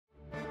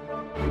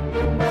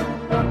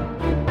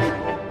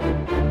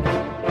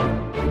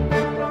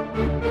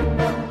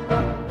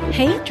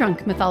Hey,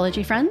 drunk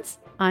mythology friends.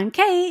 I'm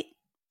Kate.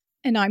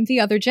 And I'm the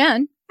other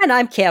Jen. And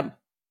I'm Kim.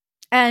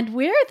 And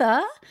we're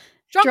the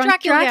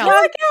Drunk Dracula Gals.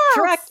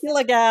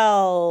 Dracula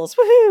Gals.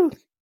 Woohoo!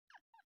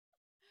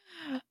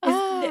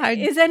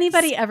 Is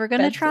anybody ever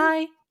going to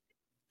try?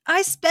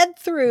 I sped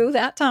through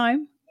that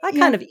time.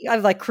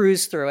 I've like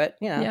cruised through it.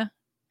 Yeah.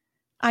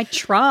 I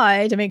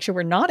try to make sure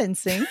we're not in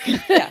sync.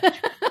 Yeah.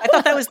 I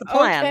thought that was the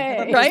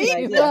plan. Okay.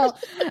 Right? Well,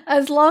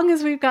 as long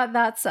as we've got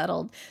that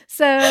settled.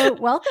 So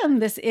welcome.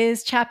 This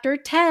is chapter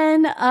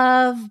 10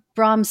 of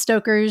Bram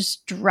Stoker's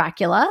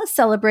Dracula,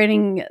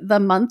 celebrating the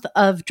month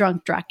of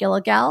Drunk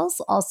Dracula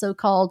Gals, also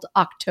called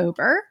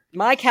October.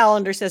 My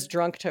calendar says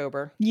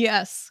Drunktober.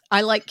 Yes.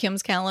 I like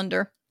Kim's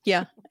calendar.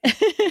 Yeah.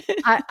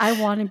 I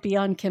want to be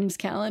on Kim's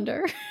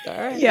calendar. All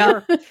right.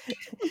 Yeah.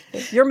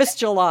 You're Miss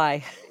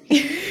July.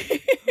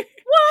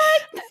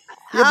 What?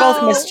 You're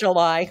both Miss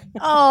July.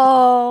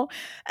 Oh,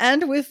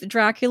 and with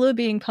Dracula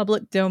being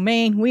public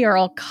domain, we are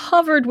all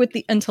covered with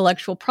the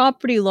intellectual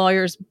property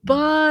lawyers,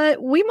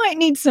 but we might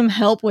need some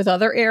help with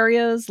other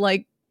areas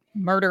like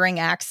murdering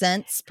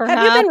accents,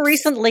 perhaps. Have you been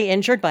recently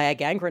injured by a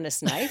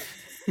gangrenous knife?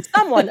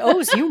 Someone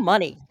owes you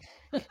money.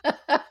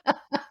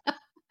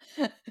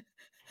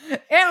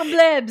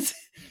 Airblibs!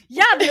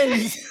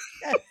 Yablins!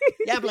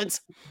 Yablins.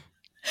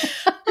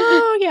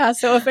 Oh, yeah.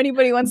 So if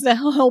anybody wants to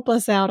help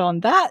us out on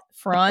that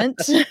front.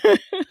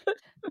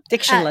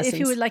 Diction lessons. If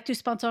you would like to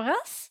sponsor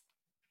us.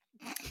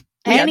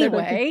 Yeah,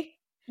 Anyway.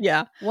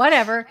 Yeah.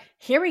 Whatever.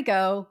 Here we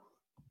go.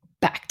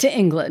 Back to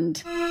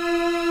England.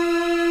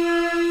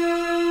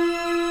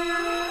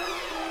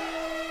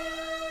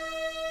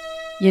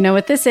 You know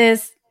what this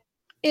is?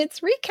 It's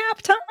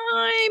recap time.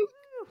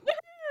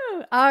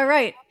 All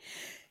right.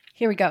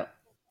 Here we go.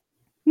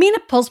 Mina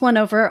pulls one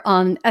over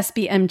on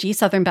SBMG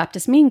Southern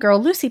Baptist mean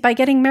girl Lucy by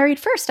getting married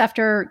first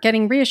after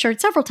getting reassured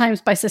several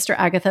times by Sister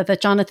Agatha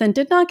that Jonathan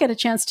did not get a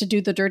chance to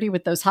do the dirty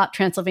with those hot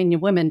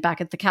Transylvanian women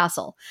back at the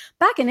castle.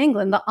 Back in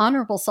England, the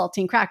Honorable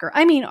Saltine Cracker,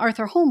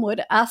 Arthur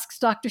Holmwood, asks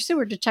Dr.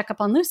 Seward to check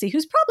up on Lucy,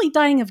 who's probably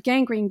dying of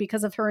gangrene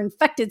because of her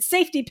infected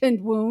safety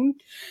pinned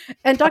wound.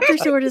 And Dr.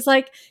 Seward is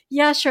like,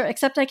 yeah, sure,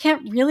 except I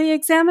can't really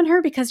examine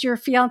her because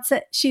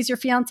she's your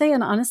fiance,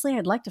 and honestly,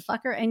 I'd like to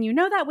fuck her, and you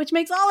know that, which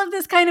makes all of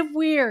this kind of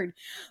weird.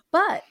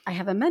 But I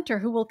have a mentor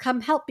who will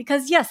come help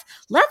because, yes,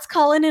 let's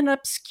call in an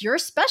obscure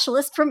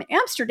specialist from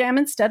Amsterdam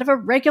instead of a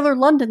regular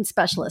London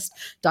specialist.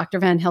 Dr.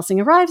 Van Helsing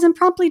arrives and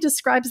promptly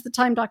describes the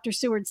time Dr.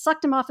 Seward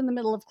sucked him off in the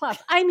middle of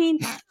class.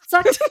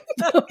 Sucked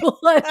the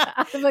blood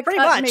out of a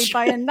cut made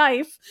by a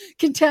knife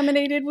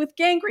contaminated with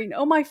gangrene.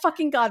 Oh my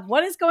fucking God,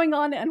 what is going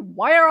on and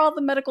why are all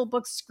the medical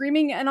books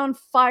screaming and on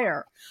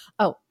fire?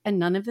 Oh, and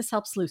none of this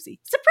helps Lucy.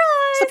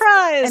 Surprise!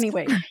 Surprise!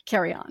 Anyway,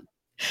 carry on.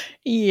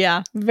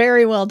 Yeah,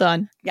 very well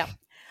done. Yeah.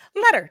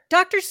 Letter,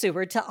 Dr.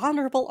 Seward to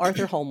Honorable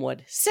Arthur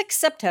Holmwood, 6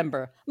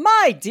 September.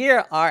 My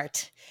dear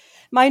Art,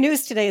 my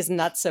news today is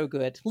not so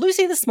good.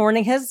 Lucy this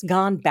morning has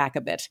gone back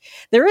a bit.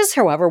 There is,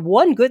 however,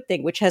 one good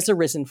thing which has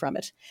arisen from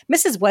it.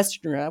 Mrs.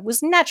 Westerner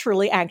was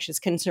naturally anxious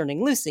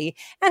concerning Lucy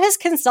and has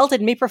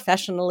consulted me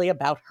professionally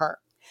about her.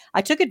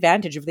 I took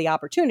advantage of the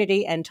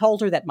opportunity and told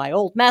her that my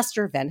old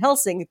master, Van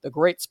Helsing, the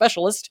great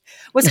specialist,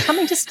 was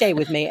coming to stay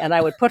with me, and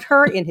I would put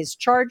her in his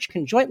charge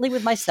conjointly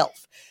with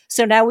myself.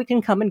 So now we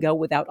can come and go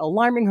without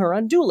alarming her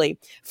unduly,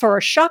 for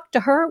a shock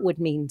to her would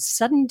mean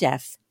sudden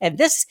death, and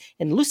this,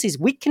 in Lucy's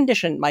weak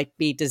condition, might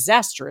be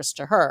disastrous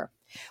to her.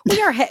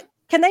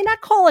 Can they not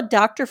call a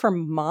doctor for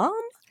Mom?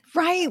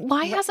 Right.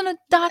 Why hasn't a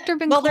doctor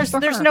been called for her?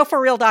 There's no for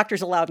real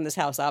doctors allowed in this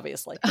house,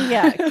 obviously.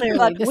 Yeah, clearly.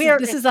 But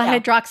this is a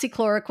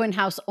hydroxychloroquine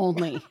house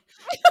only.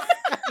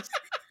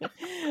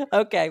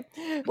 Okay.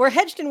 We're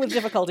hedged in with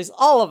difficulties,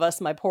 all of us,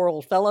 my poor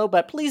old fellow,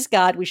 but please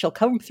God, we shall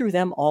come through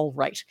them all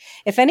right.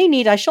 If any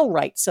need, I shall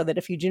write, so that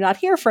if you do not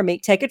hear from me,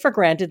 take it for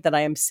granted that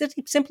I am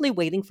simply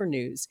waiting for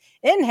news.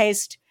 In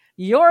haste,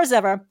 yours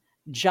ever,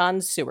 John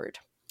Seward.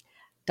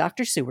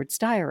 Dr. Seward's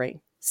Diary.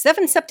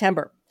 7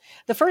 September.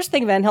 The first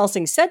thing Van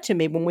Helsing said to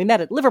me when we met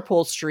at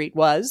Liverpool Street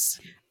was,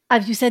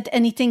 have you said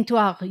anything to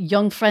our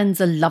young friend's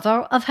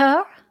lover of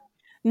her?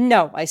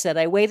 No, I said.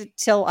 I waited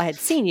till I had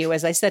seen you,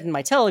 as I said in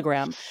my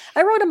telegram.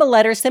 I wrote him a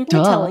letter simply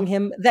telling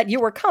him that you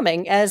were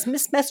coming, as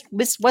Miss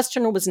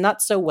Westerner was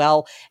not so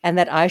well, and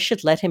that I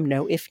should let him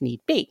know if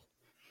need be.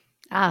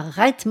 Ah,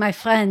 right, my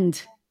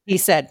friend, he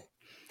said.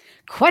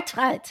 Quite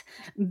right.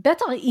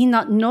 Better he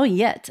not know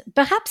yet.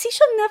 Perhaps he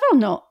shall never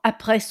know,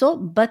 après so,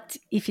 but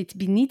if it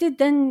be needed,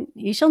 then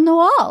he shall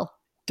know all.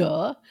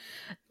 Duh.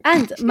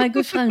 And, my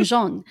good friend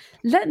Jean,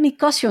 let me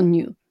caution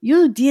you.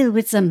 You deal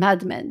with the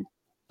madmen.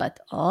 But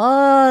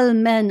all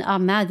men are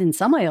mad in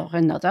some way or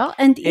another,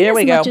 and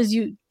inasmuch as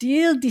you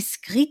deal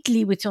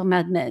discreetly with your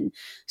madmen,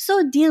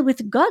 so deal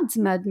with God's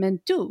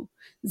madmen too,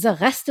 the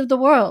rest of the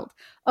world.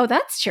 Oh,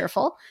 that's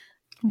cheerful.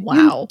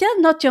 Wow. You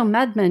tell not your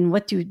madmen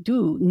what you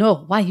do, nor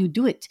why you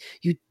do it.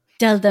 You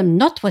tell them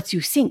not what you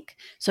think.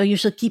 So you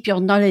shall keep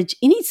your knowledge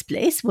in its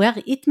place, where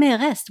it may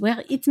rest,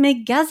 where it may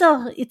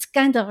gather its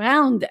kind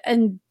around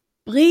and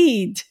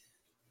breed.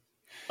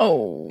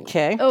 Oh.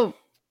 Okay.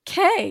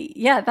 Okay.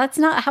 Yeah, that's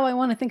not how I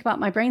want to think about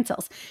my brain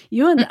cells.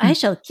 You and I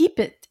shall keep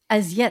it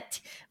as yet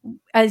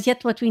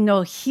what we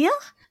know here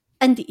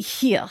and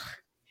here.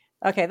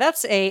 Okay,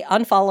 that's a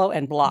unfollow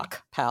and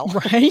block, pal.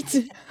 Right?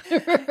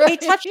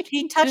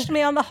 He touched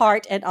me on the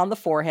heart and on the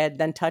forehead,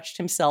 then touched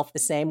himself the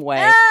same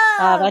way.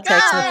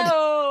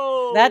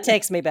 Oh, That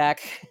takes me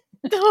back.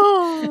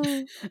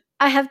 Oh.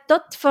 I have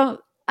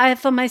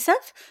for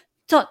myself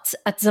thoughts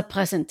at the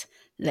present.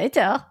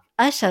 Later,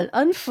 I shall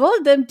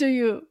unfold them to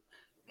you.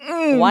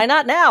 Why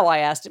not now? I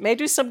asked. It may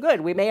do some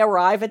good. We may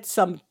arrive at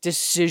some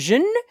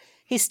decision.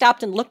 He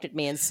stopped and looked at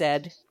me and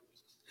said,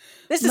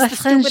 "This is My the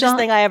friend stupidest Jean-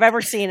 thing I have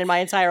ever seen in my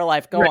entire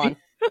life. Go Right.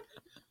 on."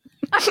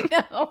 I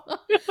know.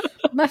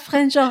 My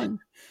friend John,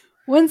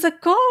 when the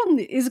corn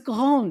is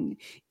grown,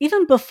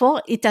 even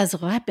before it has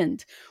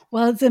ripened,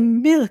 while the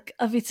milk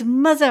of its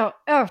mother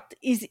earth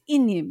is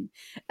in him,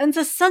 and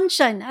the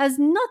sunshine has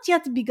not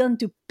yet begun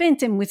to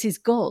paint him with his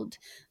gold,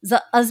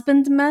 the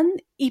husbandman,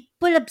 he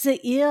pull up the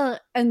ear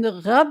and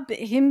rub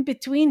him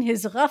between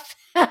his rough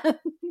hands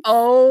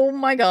Oh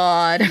my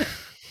God.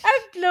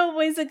 and blow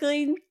away the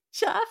green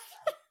chaff.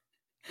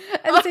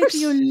 And say to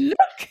you,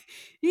 look,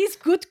 he's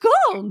good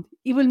corn.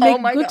 He will make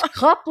my good God.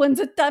 crop when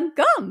the time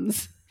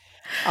comes.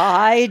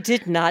 I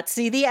did not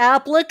see the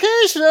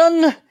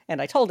application.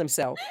 And I told him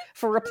so.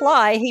 For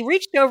reply, he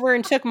reached over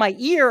and took my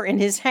ear in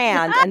his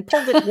hand and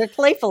pulled it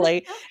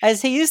playfully,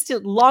 as he used to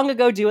long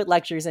ago do at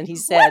lectures. And he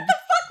What said, the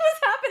fuck was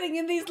happening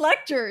in these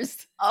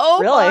lectures?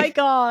 Oh Really? my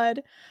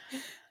God.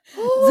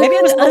 maybe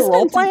it was a little husband-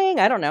 role playing?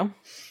 I don't know.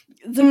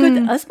 The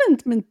good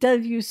husbandman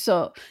tell you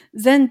so,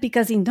 then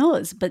because he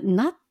knows, but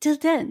not till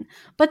then.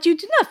 But you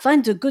do not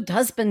find the good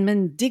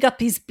husbandman dig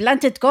up his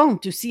planted corn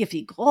to see if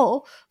he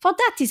grow, for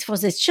that is for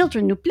the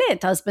children who play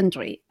at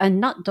husbandry, and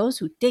not those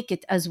who take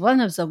it as one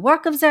of the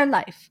work of their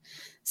life.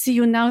 See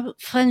you now,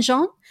 friend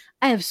Jean,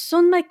 I have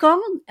sown my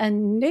corn,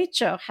 and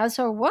nature has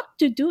her work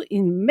to do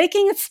in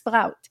making it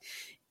sprout.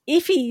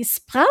 If he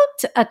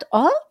sprout at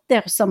all,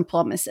 there's some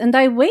promise, and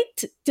I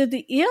wait till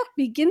the ear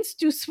begins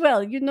to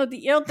swell. You know,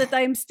 the ear that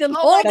I am still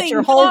holding. That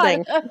you're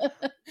holding.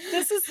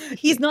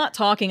 He's not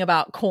talking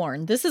about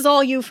corn. This is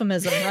all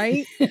euphemism,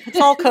 right?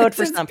 It's all code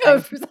for It's something.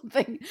 code for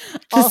something.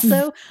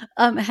 Also,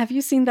 have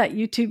you seen that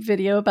YouTube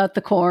video about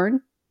the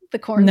corn? The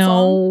corn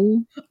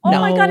song? Oh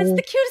my God, it's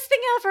the cutest thing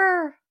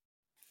ever.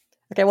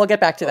 Okay, we'll get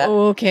back to that.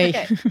 Okay.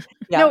 Okay.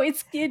 Yeah. No,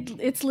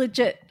 it's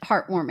legit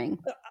heartwarming.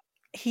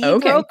 He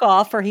Okay. broke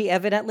off, for he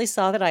evidently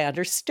saw that I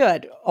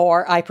understood,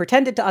 or I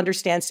pretended to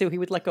understand, so he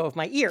would let go of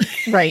my ear.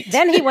 Right.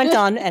 Then he went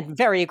on, and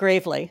very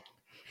gravely,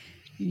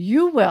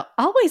 You were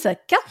always a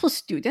careful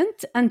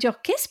student, and your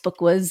casebook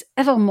was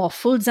ever more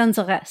full than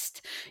the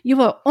rest. You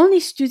were only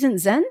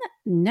student then,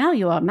 now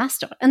you are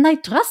master, and I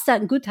trust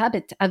that good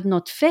habit have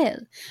not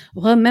failed.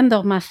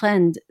 Remember, my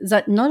friend,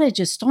 that knowledge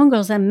is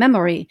stronger than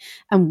memory,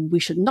 and we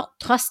should not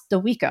trust the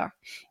weaker.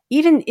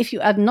 Even if you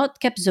have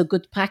not kept the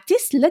good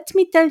practice, let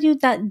me tell you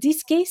that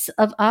this case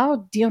of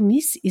our dear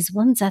miss is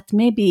one that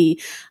may be,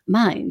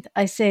 mind,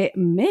 I say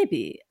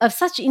maybe, of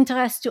such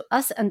interest to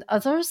us and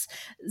others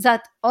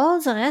that all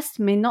the rest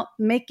may not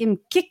make him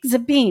kick the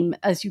beam,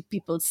 as you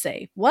people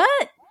say.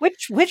 What?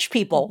 which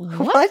people?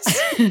 What?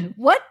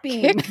 What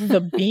beam? Kick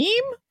the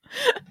beam?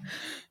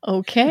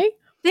 Okay.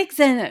 Take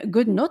then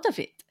good note of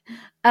it.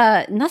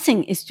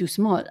 Nothing is too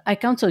small. I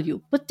counsel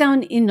you, put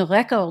down in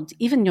record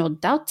even your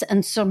doubts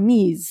and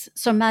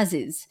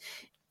surmises.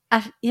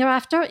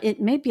 Hereafter,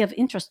 it may be of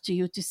interest to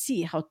you to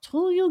see how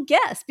true you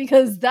guess,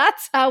 because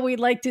that's how we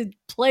like to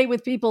play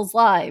with people's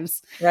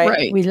lives.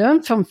 Right. We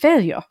learn from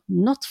failure,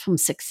 not from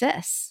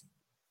success.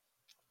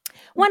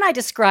 When I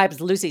described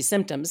Lucy's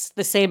symptoms,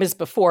 the same as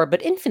before,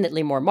 but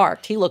infinitely more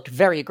marked, he looked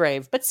very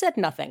grave, but said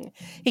nothing.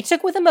 He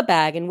took with him a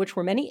bag in which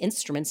were many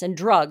instruments and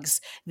drugs,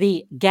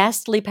 the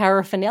ghastly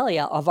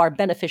paraphernalia of our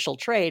beneficial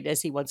trade,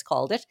 as he once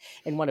called it,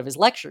 in one of his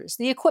lectures,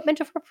 the equipment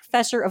of a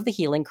professor of the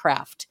healing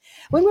craft.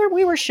 When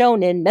we were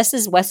shown in,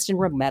 Mrs.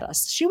 Westenra met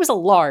us. She was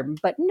alarmed,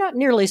 but not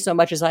nearly so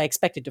much as I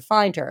expected to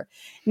find her.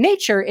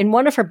 Nature, in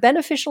one of her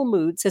beneficial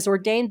moods, has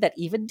ordained that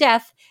even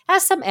death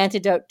has some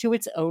antidote to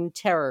its own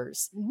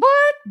terrors.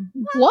 What?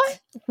 What?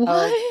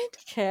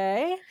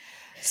 Okay.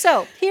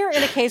 So, here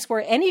in a case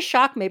where any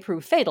shock may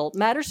prove fatal,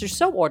 matters are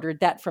so ordered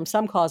that, from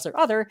some cause or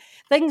other,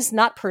 things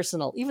not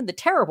personal, even the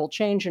terrible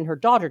change in her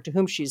daughter to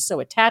whom she is so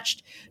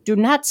attached, do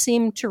not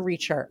seem to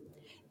reach her.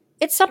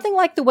 It's something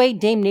like the way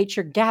Dame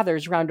Nature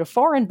gathers round a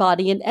foreign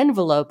body an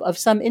envelope of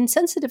some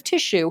insensitive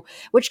tissue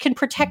which can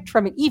protect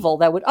from an evil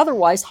that would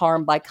otherwise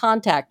harm by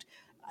contact.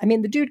 I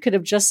mean, the dude could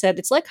have just said,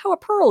 it's like how a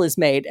pearl is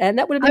made, and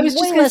that would have I been was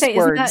just way going to less say,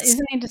 words.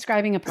 isn't he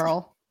describing a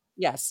pearl?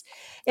 Yes.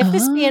 If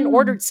this be an Oh.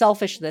 ordered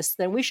selfishness,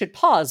 then we should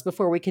pause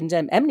before we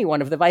condemn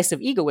anyone of the vice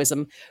of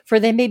egoism, for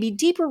they may be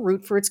deeper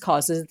root for its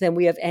causes than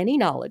we have any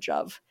knowledge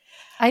of.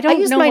 I don't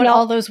use know my what knowl-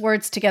 all those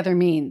words together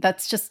mean.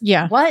 That's just,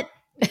 Yeah. what?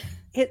 I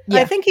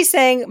Yeah. think he's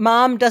saying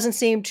mom doesn't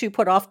seem too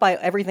put off by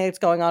everything that's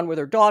going on with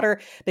her daughter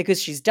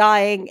because she's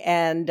dying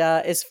and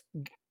is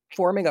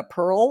forming a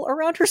pearl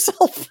around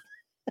herself.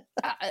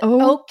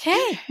 Oh.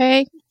 Okay.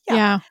 Hey. Yeah.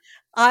 Yeah.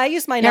 I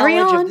used my Carry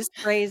knowledge on. of this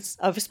phrase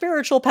of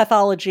spiritual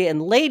pathology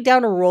and laid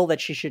down a rule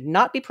that she should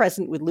not be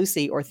present with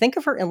Lucy or think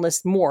of her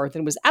illness more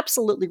than was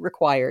absolutely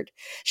required.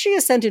 She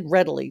assented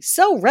readily,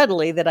 so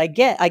readily that I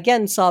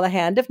again saw the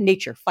hand of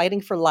nature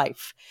fighting for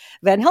life.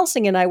 Van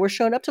Helsing and I were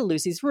shown up to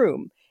Lucy's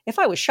room. If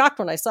I was shocked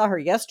when I saw her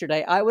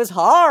yesterday, I was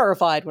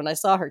horrified when I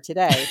saw her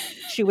today.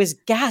 She was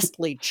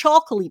ghastly,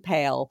 chalkily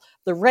pale.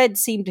 The red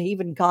seemed to have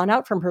even gone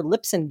out from her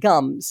lips and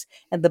gums,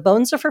 and the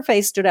bones of her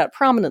face stood out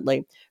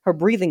prominently. Her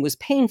breathing was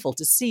painful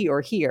to see or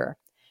hear.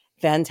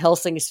 Van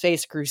Helsing's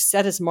face grew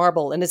set as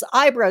marble, and his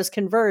eyebrows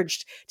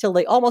converged till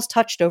they almost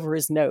touched over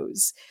his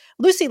nose.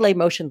 Lucy lay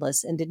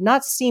motionless and did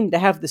not seem to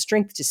have the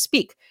strength to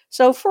speak,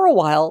 so for a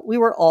while we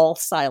were all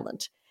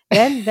silent.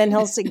 Then Van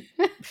Helsing...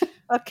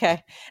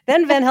 Okay.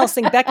 Then Van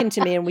Helsing beckoned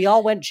to me, and we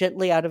all went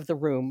gently out of the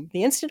room.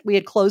 The instant we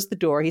had closed the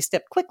door, he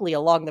stepped quickly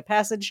along the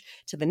passage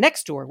to the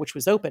next door, which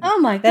was open. Oh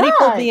my Then he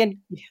pulled me God.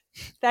 in.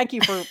 Thank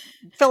you for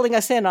filling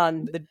us in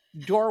on the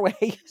doorway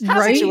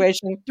Right?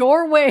 situation.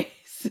 Doorways.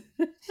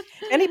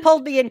 And he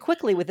pulled me in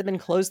quickly with him and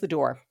closed the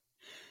door.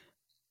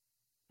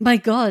 My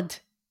God.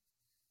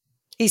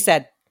 He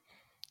said,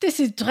 This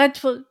is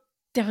dreadful.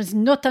 There is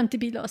no time to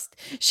be lost.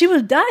 She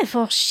will die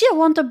for sheer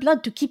want of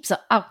blood to keep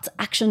the art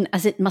action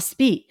as it must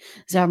be.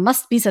 There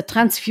must be the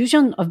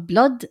transfusion of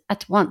blood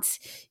at once.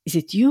 Is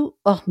it you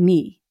or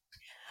me?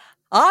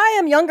 I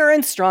am younger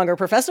and stronger,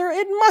 Professor.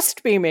 It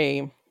must be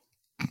me.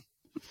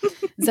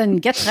 Then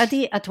get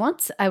ready at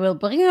once. I will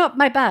bring up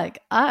my bag.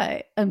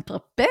 I am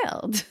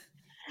prepared.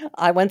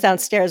 I went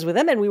downstairs with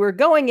him, and we were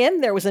going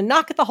in. There was a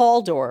knock at the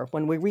hall door.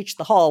 When we reached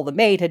the hall, the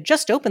maid had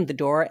just opened the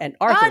door, and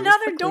Arthur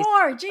Another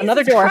door. Jesus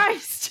Another door.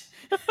 Christ.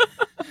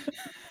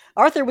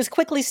 Arthur was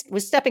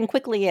stepping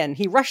quickly in.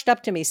 He rushed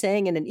up to me,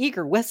 saying in an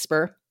eager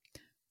whisper,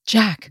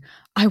 Jack,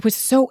 I was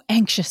so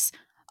anxious.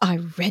 I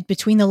read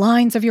between the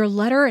lines of your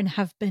letter and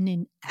have been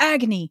in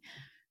agony.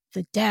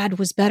 The dad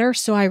was better,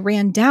 so I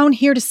ran down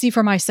here to see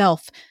for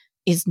myself.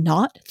 Is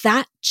not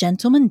that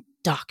gentleman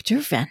Dr.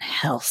 Van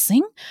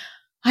Helsing?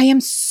 I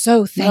am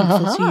so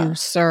thankful to you,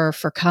 sir,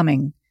 for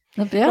coming.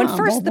 When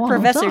first the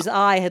professor's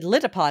eye had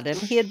lit upon him,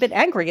 he had been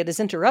angry at his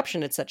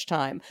interruption at such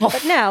time.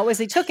 But now, as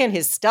he took in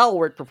his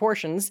stalwart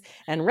proportions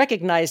and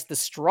recognized the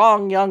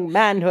strong young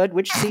manhood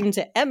which seemed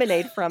to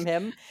emanate from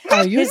him,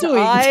 his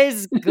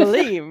eyes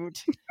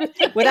gleamed.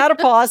 Without a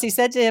pause, he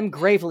said to him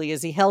gravely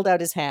as he held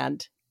out his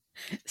hand,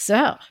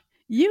 Sir,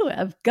 you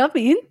have come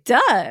in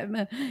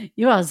time.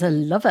 You are the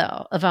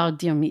lover of our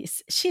dear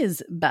miss. She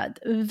is bad,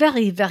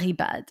 very, very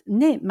bad.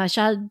 Nay, my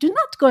child, do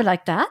not go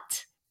like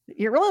that.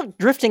 You're really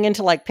drifting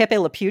into like Pepe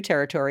Le Pew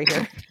territory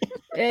here.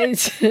 Bien.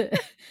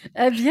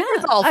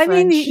 all I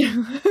mean,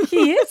 French.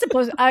 he is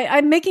supposed.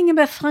 I'm making him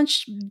a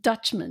French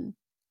Dutchman.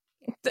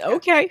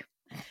 Okay.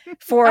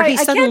 For he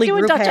I suddenly can't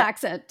do grew a Dutch pale.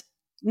 accent.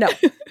 No.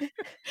 Nobody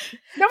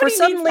For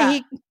suddenly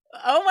needs he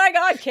Oh my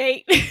God,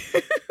 Kate.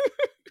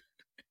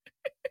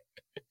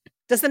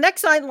 Does the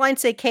next line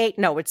say Kate?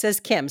 No, it says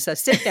Kim, so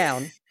sit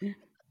down.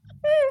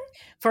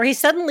 For he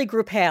suddenly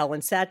grew pale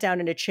and sat down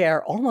in a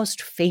chair,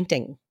 almost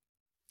fainting.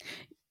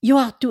 You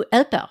are to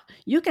help her.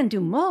 You can do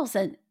more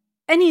than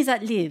any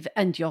that live,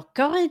 and your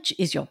courage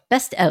is your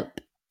best help.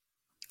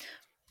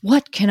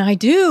 What can I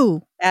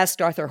do?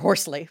 Asked Arthur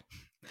hoarsely.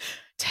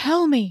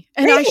 Tell me,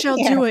 and I shall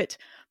do it.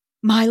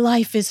 My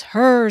life is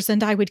hers,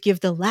 and I would give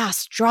the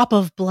last drop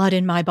of blood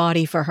in my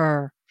body for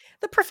her.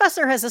 The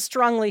professor has a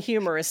strongly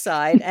humorous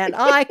side, and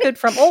I could,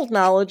 from old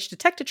knowledge,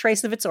 detect a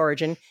trace of its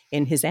origin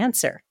in his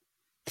answer.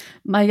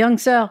 My young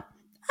sir,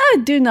 I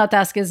do not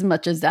ask as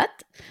much as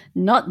that.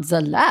 Not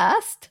the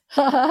last.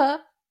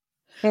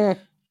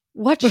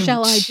 What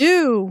shall I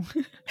do?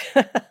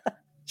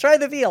 Try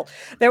the veal.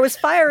 There was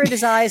fire in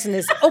his eyes, and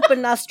his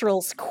open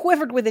nostrils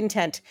quivered with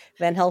intent.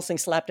 Van Helsing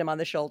slapped him on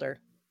the shoulder.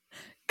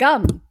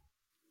 Come.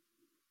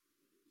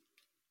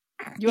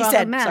 You He are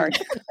said, a man. sorry.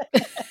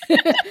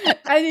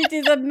 And it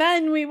is a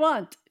man we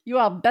want. You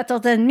are better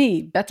than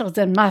me, better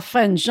than my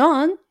friend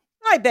Jean.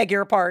 I beg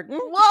your pardon.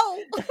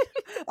 Whoa!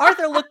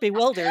 Arthur looked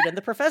bewildered, and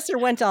the professor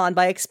went on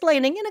by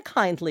explaining in a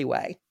kindly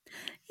way.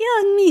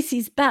 Your niece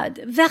is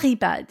bad, very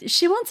bad.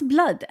 She wants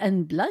blood,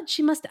 and blood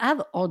she must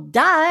have or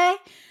die.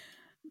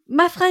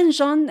 My friend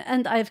Jean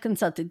and I have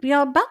consulted. We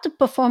are about to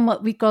perform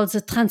what we call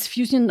the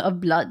transfusion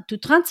of blood, to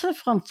transfer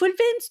from full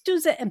veins to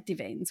the empty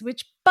veins,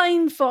 which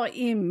bind for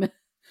him.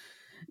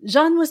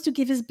 Jean was to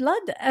give his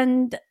blood,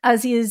 and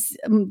as he is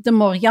the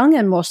more young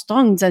and more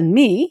strong than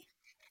me.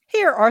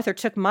 Here Arthur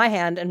took my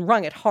hand and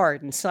wrung it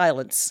hard in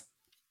silence.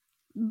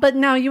 But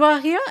now you are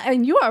here,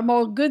 and you are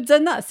more good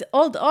than us,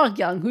 old or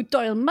young, who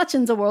toil much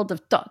in the world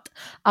of thought.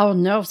 Our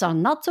nerves are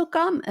not so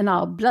calm, and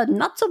our blood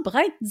not so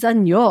bright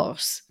than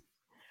yours.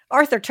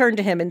 Arthur turned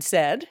to him and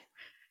said,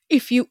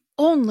 If you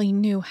only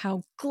knew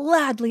how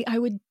gladly I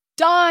would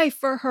die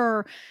for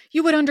her,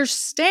 you would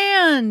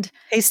understand.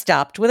 He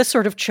stopped with a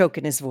sort of choke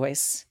in his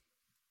voice.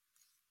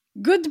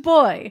 Good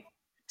boy.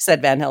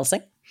 Said Van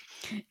Helsing.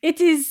 It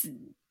is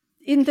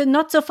in the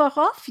not so far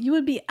off. You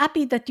will be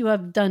happy that you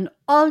have done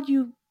all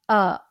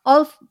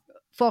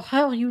for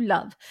her you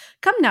love.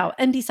 Come now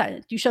and be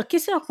silent. You shall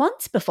kiss her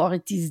once before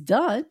it is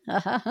done.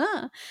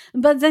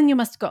 But then you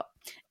must go.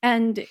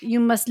 And you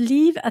must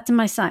leave at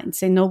my sign.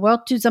 Say no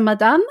word to the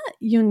madame.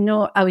 You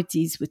know how it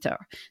is with her.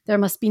 There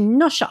must be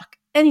no shock.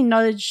 Any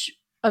knowledge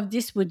of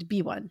this would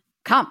be one.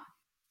 Come.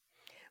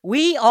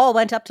 We all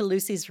went up to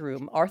Lucy's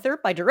room. Arthur,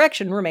 by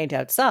direction, remained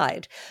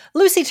outside.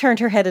 Lucy turned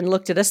her head and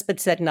looked at us, but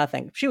said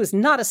nothing. She was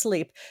not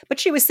asleep, but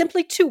she was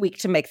simply too weak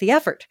to make the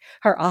effort.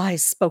 Her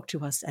eyes spoke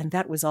to us, and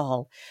that was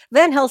all.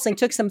 Van Helsing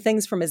took some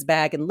things from his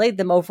bag and laid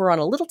them over on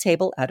a little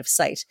table out of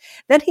sight.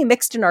 Then he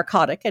mixed a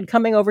narcotic, and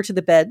coming over to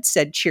the bed,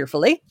 said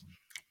cheerfully,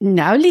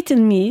 Now, little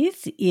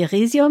miss, here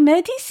is your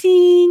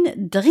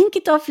medicine. Drink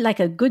it off like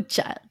a good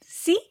child.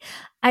 See,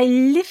 I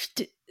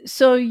lift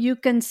so you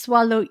can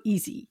swallow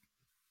easy.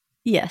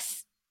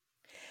 Yes.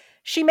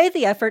 She made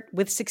the effort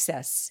with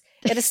success.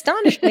 It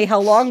astonished me how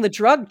long the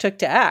drug took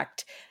to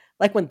act.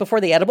 Like before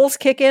the edibles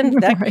kick in,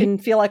 that can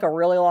feel like a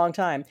really long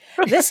time.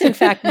 This, in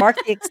fact,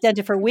 marked the extent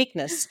of her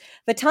weakness.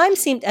 The time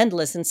seemed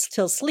endless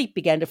until sleep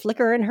began to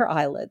flicker in her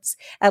eyelids.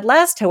 At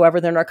last, however,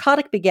 the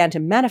narcotic began to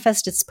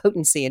manifest its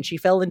potency, and she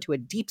fell into a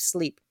deep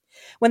sleep.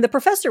 When the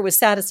professor was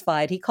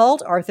satisfied, he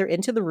called Arthur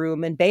into the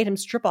room and bade him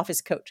strip off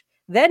his coat.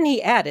 Then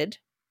he added,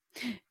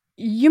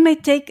 You may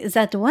take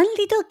that one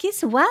little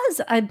kiss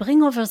whilst I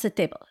bring over the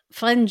table.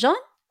 Friend John,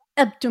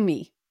 up to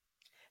me.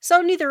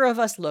 So neither of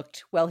us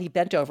looked while he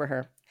bent over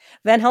her.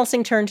 Van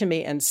Helsing turned to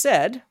me and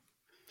said,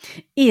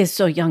 He is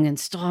so young and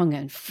strong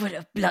and full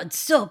of blood,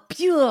 so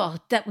pure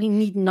that we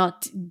need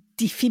not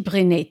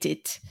defibrillate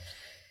it.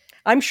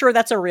 I'm sure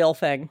that's a real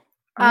thing.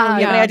 You Yeah. have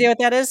any idea what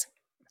that is?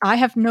 I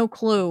have no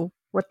clue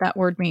what that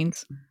word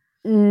means.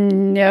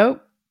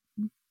 No.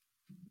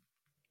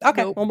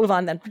 Okay, Nope. we'll move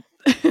on then.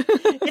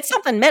 It's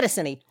something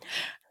medicine-y.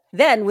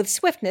 Then, with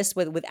swiftness,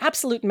 with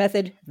absolute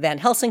method, Van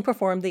Helsing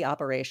performed the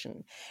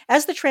operation.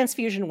 As the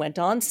transfusion went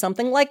on,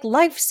 something like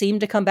life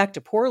seemed to come back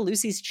to poor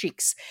Lucy's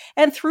cheeks,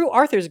 and through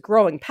Arthur's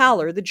growing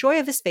pallor, the joy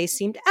of his face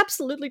seemed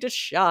absolutely to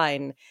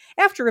shine.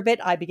 After a bit,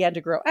 I began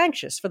to grow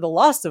anxious, for the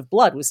loss of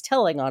blood was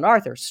telling on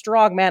Arthur,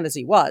 strong man as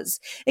he was.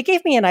 It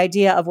gave me an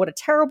idea of what a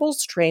terrible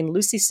strain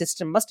Lucy's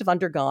system must have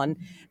undergone,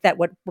 that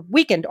what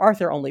weakened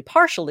Arthur only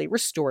partially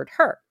restored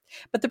her.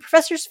 But the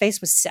professor's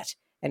face was set,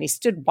 and he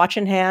stood watch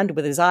in hand,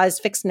 with his eyes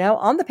fixed now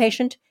on the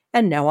patient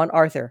and now on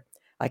Arthur.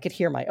 I could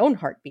hear my own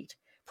heartbeat.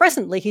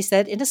 Presently he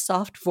said in a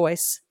soft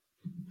voice,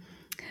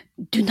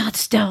 Do not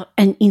stir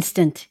an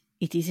instant.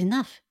 It is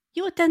enough.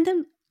 You attend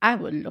him, I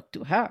will look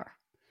to her.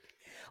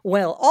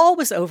 When all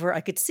was over,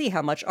 I could see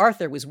how much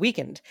Arthur was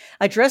weakened.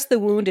 I dressed the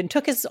wound and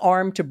took his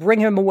arm to bring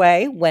him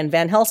away when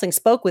Van Helsing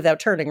spoke without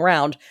turning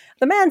round.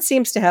 The man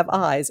seems to have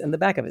eyes in the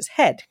back of his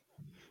head.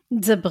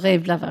 The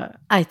brave lover,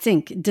 I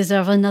think,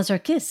 deserve another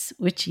kiss,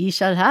 which he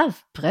shall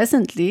have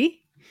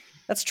presently.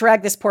 Let's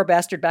drag this poor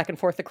bastard back and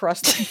forth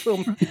across the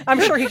room. I'm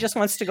sure he just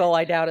wants to go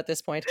lie down at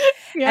this point.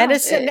 Yeah. And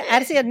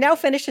as he had now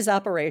finished his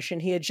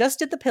operation, he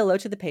adjusted the pillow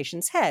to the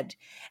patient's head.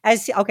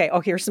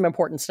 Here's some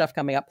important stuff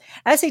coming up.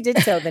 As he did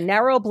so, the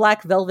narrow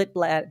black velvet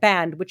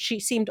band, which she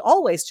seemed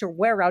always to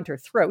wear around her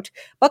throat,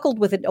 buckled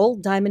with an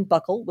old diamond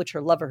buckle, which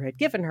her lover had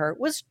given her,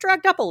 was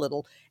dragged up a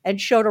little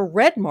and showed a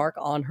red mark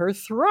on her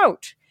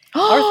throat.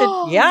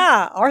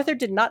 Arthur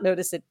did not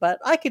notice it, but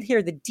I could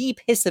hear the deep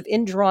hiss of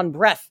indrawn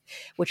breath,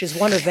 which is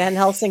one of Van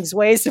Helsing's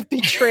ways of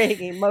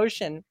betraying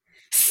emotion.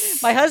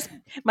 My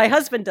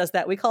husband does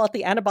that. We call it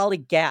the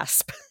anabolic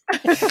gasp.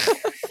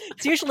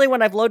 It's usually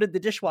when I've loaded the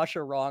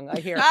dishwasher wrong. I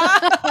hear.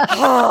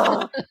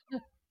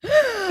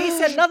 He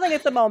said nothing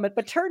at the moment,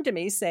 but turned to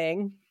me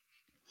saying,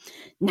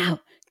 Now,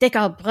 take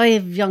our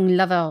brave young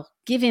lover,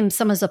 give him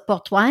some of the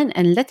port wine,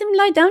 and let him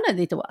lie down a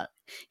little while.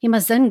 He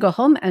must then go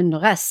home and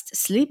rest,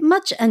 sleep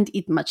much, and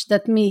eat much,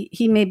 that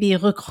he may be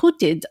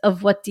recruited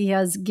of what he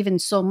has given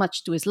so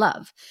much to his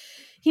love.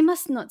 He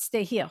must not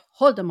stay here.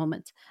 Hold a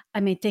moment. I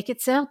may take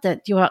it, sir,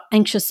 that you are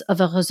anxious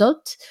of a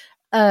result.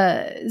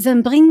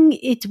 Then bring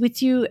it with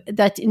you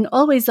that in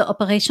all ways the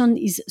operation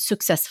is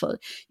successful.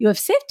 You have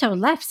saved her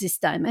life this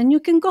time, and you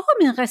can go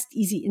home and rest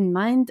easy in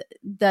mind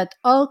that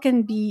all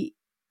can be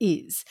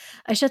is.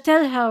 I shall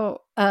tell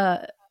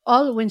her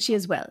all when she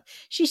is well.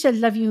 She shall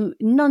love you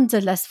none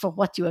the less for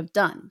what you have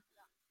done.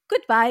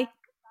 Goodbye.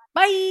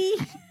 Bye.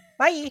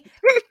 Bye.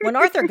 When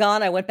Arthur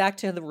gone, I went back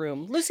to the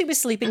room. Lucy was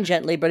sleeping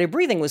gently, but her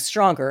breathing was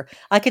stronger.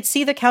 I could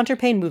see the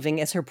counterpane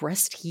moving as her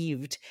breast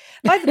heaved.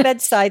 By the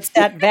bedside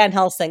sat Van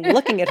Helsing,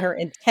 looking at her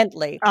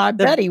intently. I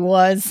bet he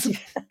was.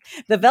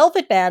 The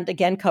velvet band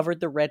again covered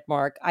the red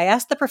mark. I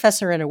asked the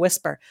professor in a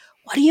whisper,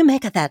 "What do you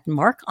make of that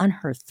mark on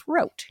her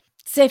throat?"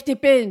 Safety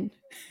pin.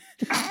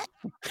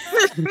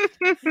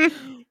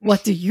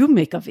 What do you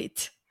make of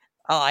it?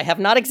 "I have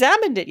not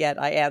examined it yet,"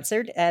 I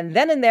answered, and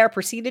then and there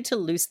proceeded to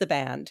loose the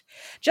band.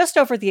 Just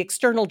over the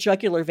external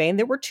jugular vein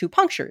there were 2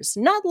 punctures,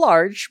 not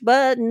large,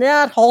 but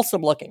not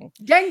wholesome looking.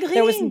 Gangrene.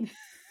 There was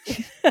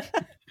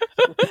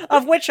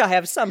of which I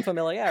have some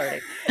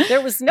familiarity.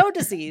 There was no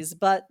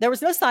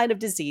sign of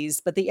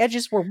disease, but the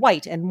edges were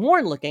white and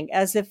worn looking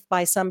as if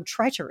by some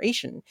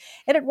trituration.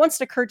 It had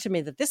once occurred to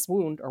me that this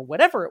wound, or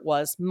whatever it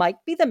was, might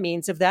be the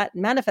means of that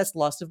manifest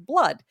loss of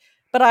blood.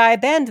 But I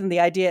abandoned the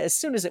idea as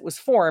soon as it was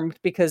formed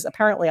because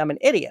apparently I'm an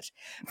idiot.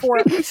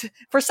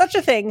 For such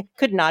a thing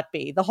could not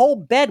be. The whole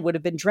bed would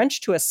have been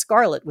drenched to a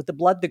scarlet with the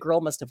blood the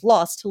girl must have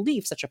lost to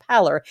leave such a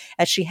pallor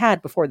as she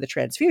had before the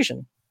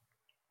transfusion.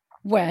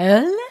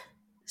 Well,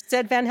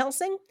 said Van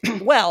Helsing.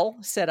 Well,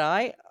 said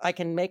I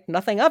can make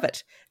nothing of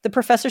it. The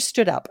professor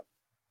stood up.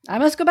 I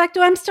must go back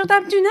to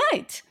Amsterdam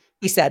tonight,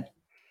 he said.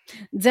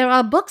 There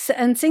are books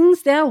and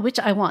things there which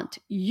I want.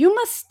 You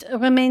must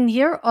remain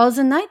here all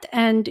the night,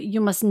 and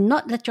you must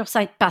not let your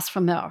sight pass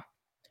from her.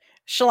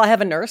 Shall I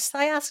have a nurse?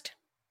 I asked.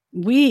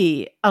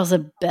 We are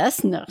the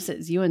best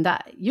nurses, you and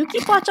I. You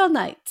keep watch all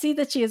night. See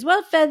that she is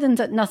well fed and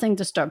that nothing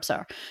disturbs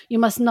her. You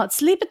must not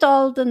sleep at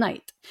all the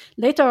night.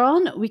 Later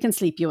on, we can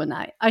sleep, you and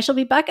I. I shall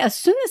be back as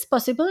soon as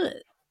possible,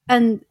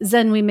 and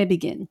then we may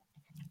begin.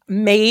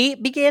 May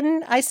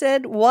begin? I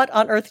said. What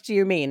on earth do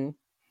you mean?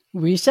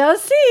 We shall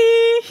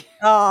see.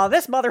 Oh,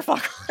 this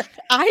motherfucker.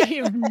 I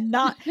am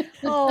not.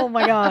 Oh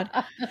my God.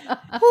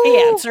 He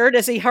answered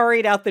as he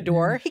hurried out the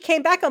door. He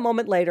came back a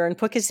moment later and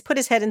put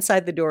his head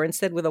inside the door and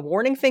said with a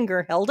warning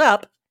finger held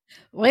up,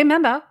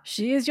 Remember,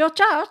 she is your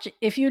charge.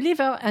 If you leave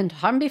her and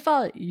harm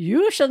befall,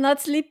 you shall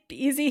not sleep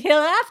easy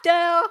hereafter.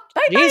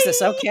 Bye-bye.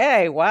 Jesus,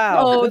 okay,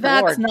 wow. Oh, Good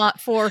that's Lord. not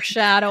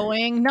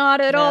foreshadowing.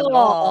 Not at Not at all.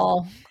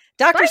 all.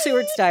 Dr.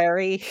 Seward's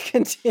diary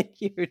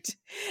continued.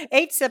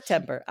 8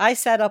 September. I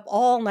sat up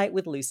all night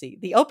with Lucy.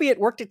 The opiate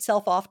worked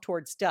itself off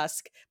towards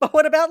dusk. But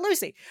what about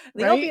Lucy?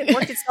 The opiate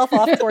worked itself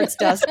off towards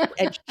dusk,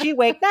 and she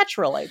waked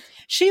naturally.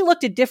 She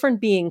looked a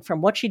different being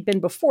from what she'd been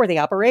before the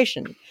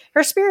operation.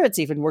 Her spirits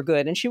even were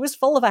good, and she was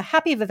full of a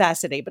happy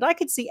vivacity, but I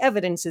could see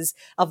evidences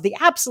of the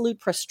absolute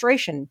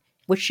prostration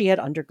which she had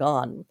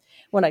undergone.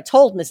 When I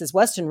told Mrs.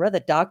 Westenra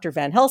that Dr.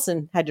 Van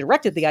Helsing had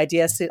directed the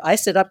idea, I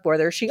stood up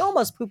with her. She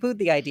almost poo-pooed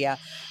the idea,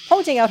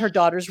 pointing out her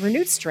daughter's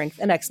renewed strength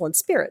and excellent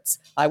spirits.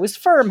 I was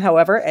firm,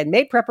 however, and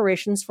made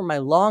preparations for my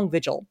long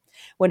vigil.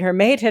 When her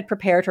maid had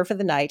prepared her for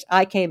the night,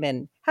 I came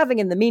in, having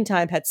in the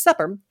meantime had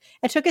supper,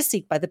 and took a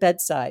seat by the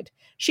bedside.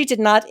 She did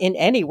not in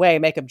any way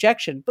make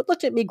objection, but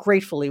looked at me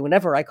gratefully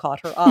whenever I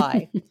caught her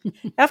eye.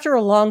 After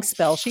a long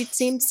spell, she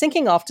seemed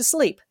sinking off to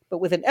sleep, but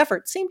with an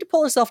effort seemed to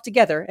pull herself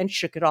together and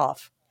shook it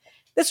off.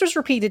 This was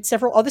repeated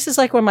this is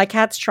like when my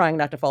cat's trying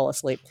not to fall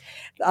asleep.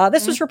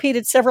 This was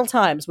repeated several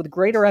times with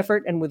greater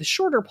effort and with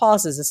shorter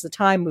pauses as the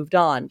time moved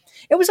on.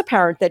 It was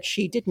apparent that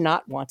she did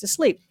not want to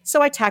sleep,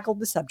 so I tackled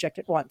the subject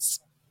at once.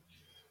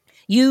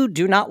 You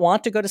do not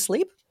want to go to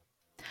sleep?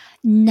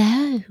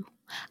 No,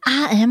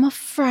 I am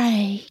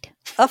afraid.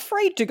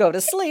 Afraid to go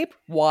to sleep?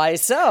 Why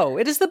so?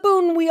 It is the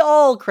boon we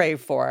all crave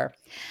for.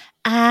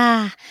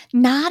 Ah,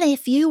 not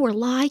if you were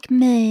like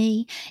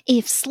me.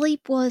 If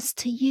sleep was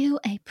to you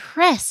a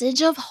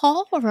presage of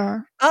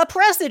horror. A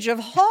presage of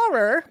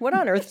horror? What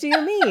on earth do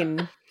you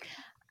mean?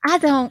 I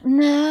don't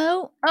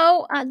know.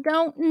 Oh, I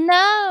don't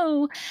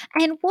know.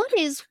 And what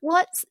is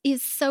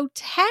so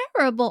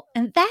terrible?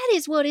 And that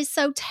is what is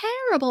so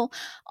terrible.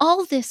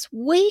 All this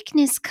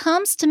weakness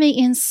comes to me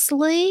in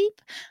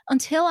sleep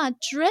until I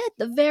dread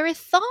the very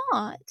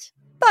thought.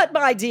 But,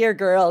 my dear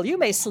girl, you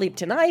may sleep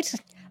tonight.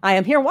 I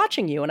am here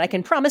watching you, and I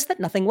can promise that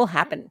nothing will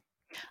happen.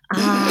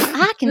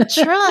 I can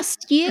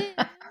trust you.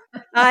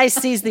 I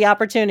seized the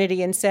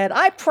opportunity and said,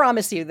 I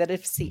promise you that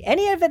if I see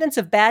any evidence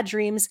of bad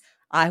dreams,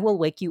 I will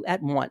wake you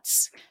at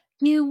once.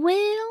 You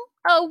will?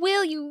 Oh,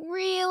 will you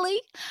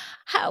really?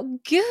 How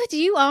good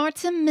you are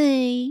to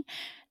me.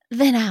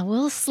 Then I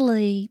will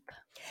sleep.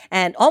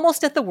 And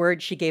almost at the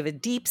word, she gave a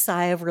deep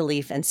sigh of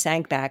relief and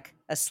sank back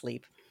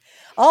asleep.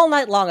 All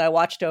night long, I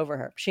watched over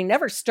her. She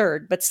never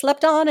stirred, but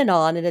slept on in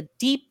a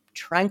deep,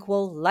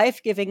 tranquil,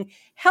 life-giving,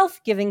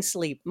 health-giving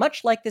sleep,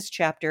 much like this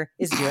chapter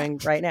is doing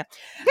right now.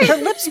 Her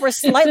lips were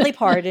slightly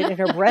parted and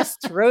her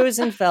breasts rose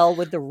and fell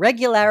with the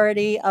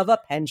regularity of a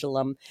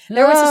pendulum.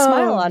 There was a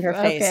smile on her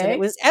face, and it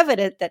was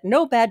evident that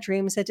no bad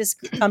dreams had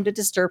come to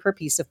disturb her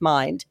peace of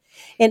mind.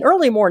 In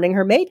early morning,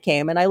 her maid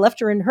came, and I left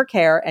her in her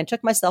care and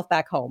took myself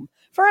back home,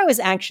 for I was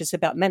anxious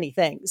about many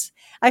things.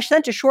 I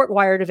sent a short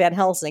wire to Van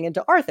Helsing and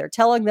to Arthur,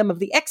 telling them of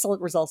the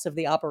excellent results of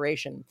the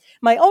operation.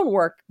 My own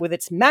work, with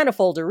its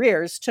manifold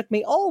arrears, took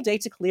me all day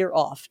to clear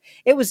off.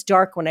 It was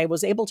dark when I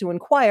was able to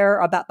inquire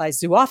about my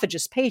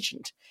zoophagous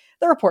patient.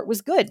 The report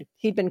was good.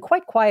 He'd been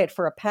quite quiet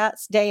for a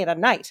past day and a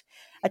night.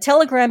 A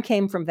telegram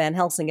came from Van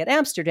Helsing at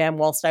Amsterdam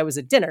whilst I was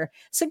at dinner,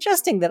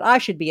 suggesting that I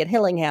should be at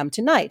Hillingham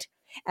tonight,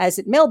 as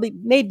it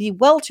may be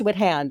well to at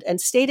hand,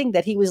 and stating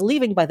that he was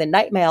leaving by the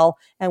night mail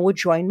and would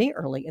join me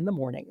early in the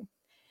morning.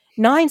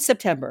 9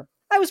 September.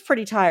 I was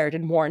pretty tired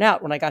and worn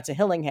out when I got to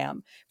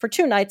Hillingham. For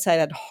 2 nights I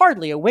had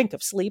hardly a wink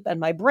of sleep, and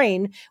my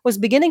brain was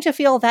beginning to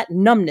feel that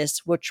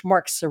numbness which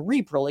marks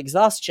cerebral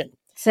exhaustion.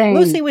 Same.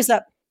 Lucy was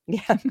up.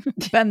 Yeah.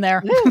 Been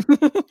there.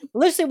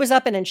 Lucy was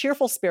up and in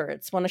cheerful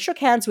spirits. When I shook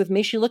hands with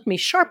me, she looked me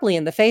sharply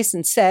in the face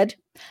and said,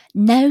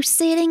 No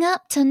sitting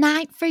up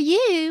tonight for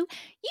you.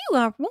 You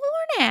are worn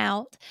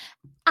out.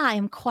 I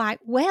am quite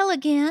well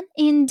again.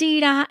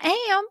 Indeed, I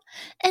am.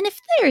 And if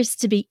there is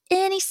to be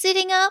any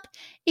sitting up,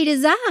 it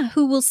is I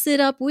who will sit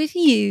up with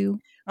you.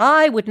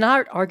 I would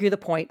not argue the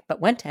point, but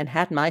went and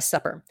had my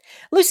supper.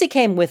 Lucy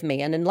came with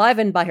me, and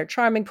enlivened by her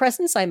charming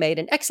presence, I made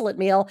an excellent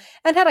meal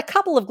and had a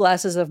couple of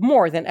glasses of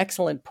more than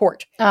excellent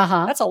port.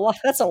 Uh-huh. That's a lot.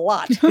 That's a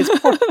lot. 'Cause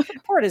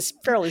port is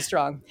fairly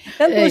strong.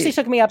 Then Lucy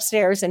took me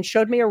upstairs and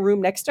showed me a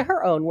room next to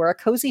her own where a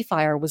cozy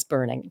fire was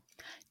burning.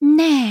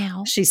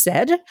 Now, She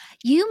said,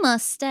 you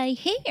must stay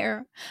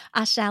here.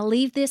 I shall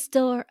leave this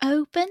door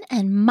open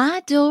and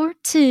my door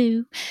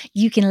too.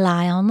 You can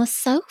lie on the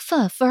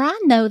sofa, for I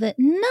know that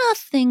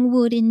nothing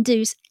would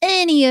induce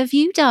any of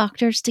you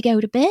doctors to go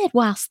to bed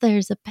whilst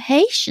there's a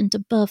patient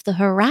above the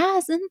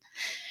horizon.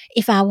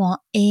 If I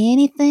want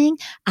anything,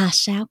 I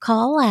shall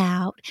call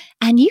out,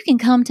 and you can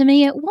come to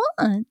me at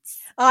once.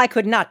 I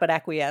could not but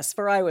acquiesce,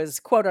 for I was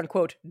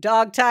quote-unquote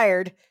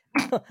dog-tired,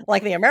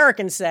 like the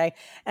Americans say,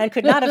 and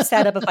could not have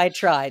sat up if I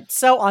tried.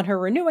 So on her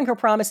renewing her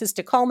promises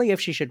to call me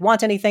if she should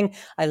want anything,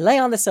 I lay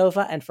on the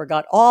sofa and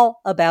forgot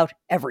all about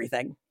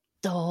everything.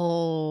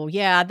 Oh,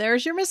 yeah,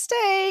 there's your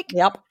mistake.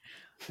 Yep.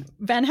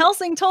 Van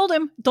Helsing told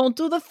him, don't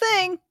do the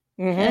thing.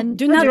 Mhm. And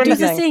Do not doing do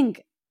the the thing.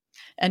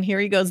 And here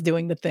he goes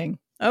doing the thing.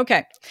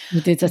 Okay.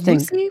 You did the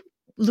thing.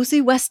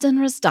 Lucy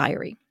Westenra's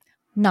diary,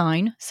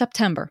 9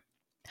 September.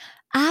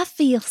 I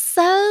feel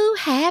so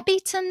happy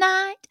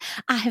tonight.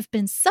 I have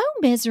been so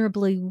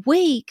miserably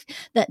weak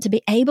that to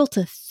be able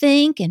to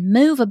think and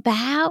move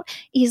about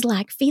is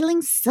like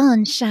feeling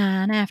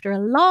sunshine after a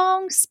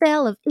long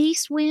spell of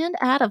east wind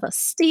out of a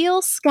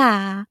still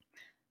sky.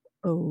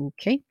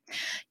 Okay.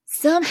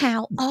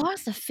 Somehow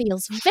Arthur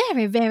feels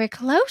very, very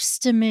close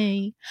to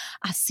me.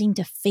 I seem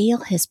to feel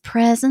his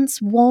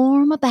presence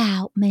warm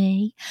about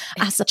me.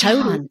 I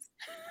suppose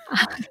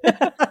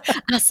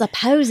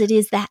it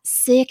is that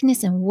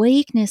sickness and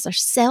weakness are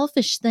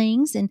selfish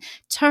things and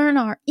turn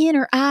our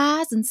inner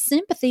eyes and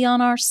sympathy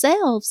on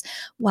ourselves,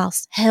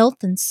 whilst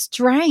health and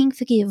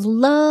strength give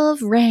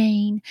love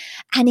reign.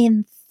 And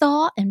in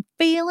thought and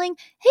feeling,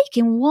 he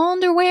can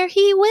wander where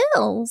he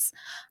wills.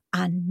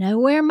 I know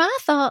where my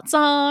thoughts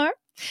are.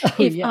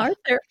 If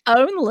Arthur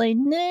only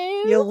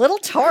knew. You little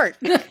tart.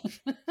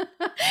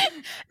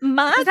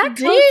 My Is that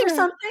dear, close or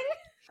something?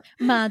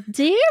 my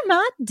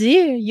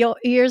dear, your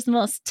ears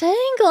must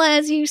tingle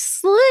as you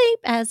sleep,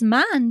 as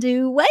mine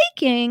do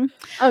waking.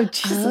 Oh,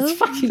 Jesus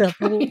fucking the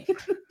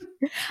Christ.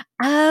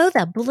 Oh,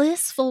 the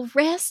blissful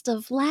rest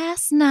of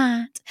last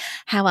night.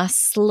 How I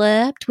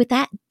slept with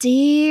that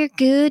dear,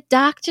 good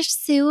Dr.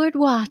 Seward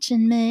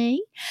watching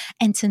me.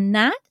 And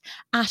tonight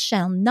I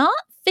shall not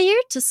fear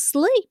to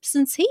sleep,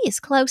 since he is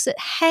close at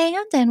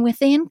hand and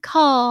within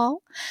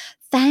call.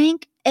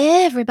 Thank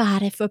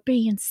everybody for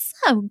being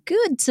so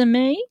good to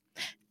me.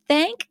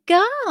 Thank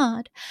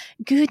God.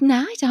 Good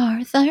night,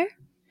 Arthur.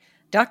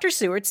 Dr.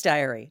 Seward's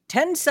diary,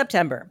 10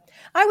 September.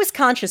 I was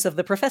conscious of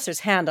the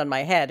professor's hand on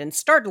my head and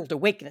startled to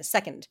wake in a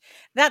second.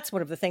 That's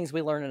one of the things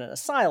we learn in an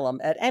asylum.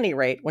 At any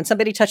rate, when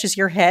somebody touches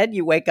your head,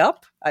 you wake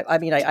up.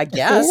 I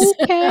guess.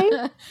 Okay.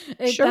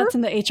 Sure. That's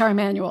in the HR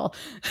manual.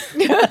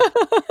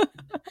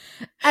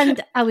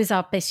 And how is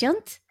our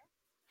patient?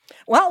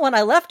 Well, when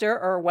I left her,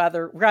 or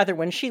rather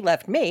when she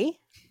left me,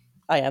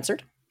 I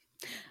answered,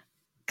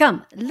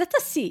 Come, let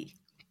us see.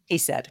 he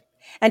said.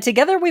 And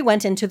together we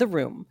went into the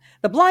room.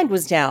 The blind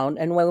was down,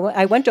 and when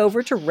I went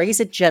over to raise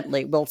it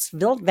gently, whilst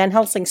Van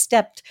Helsing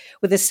stepped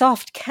with his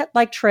soft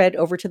cat-like tread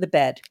over to the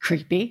bed.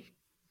 Creepy.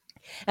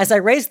 As I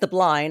raised the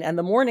blind and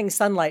the morning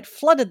sunlight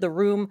flooded the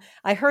room,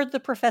 I heard the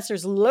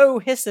professor's low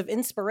hiss of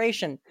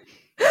inspiration.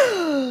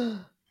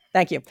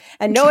 Thank you.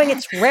 And knowing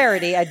its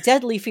rarity, a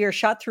deadly fear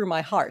shot through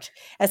my heart.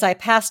 As I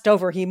passed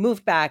over, he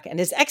moved back, and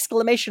his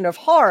exclamation of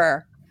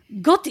horror.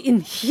 Gott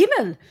in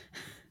Himmel.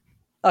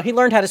 Oh, he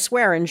learned how to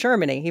swear in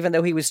Germany, even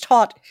though he was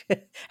taught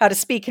how to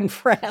speak in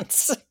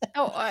France.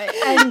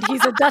 And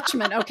he's a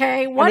Dutchman,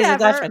 okay? And Whatever. he's a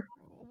Dutchman.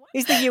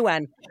 He's the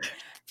UN.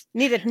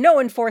 Needed no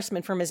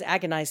enforcement from his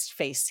agonized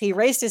face. He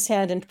raised his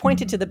hand and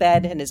pointed to the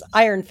bed, and his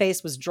iron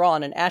face was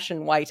drawn and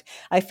ashen white.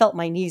 I felt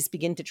my knees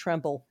begin to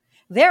tremble.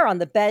 There on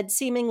the bed,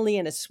 seemingly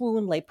in a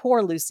swoon, lay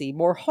poor Lucy,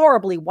 more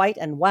horribly white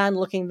and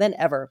wan-looking than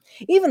ever.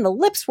 Even the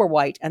lips were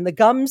white, and the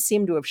gums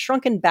seemed to have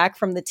shrunken back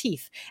from the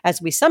teeth,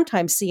 as we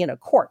sometimes see in a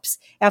corpse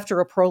after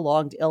a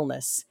prolonged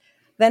illness.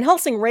 Van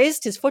Helsing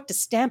raised his foot to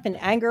stamp in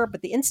anger,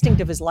 but the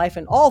instinct of his life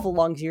and all the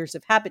long years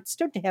of habit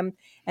stood to him,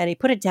 and he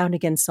put it down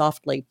again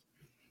softly.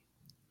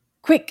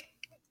 Quick,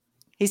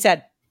 He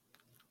said,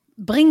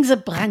 bring the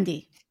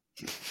brandy.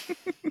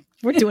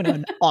 We're doing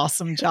an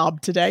awesome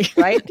job today.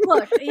 right?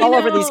 Look, All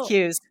over these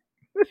cues.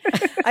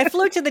 I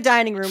flew to the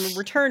dining room and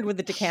returned with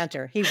the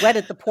decanter. He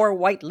wetted the poor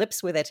white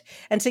lips with it,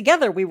 and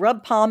together we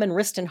rubbed palm and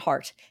wrist and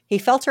heart. He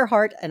felt her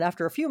heart, and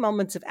after a few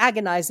moments of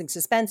agonizing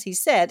suspense, he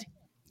said,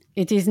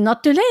 It is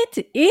not too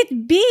late.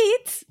 It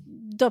beats.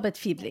 though but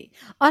feebly.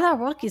 All our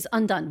work is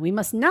undone. We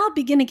must now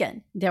begin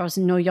again. There is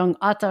no young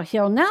Arthur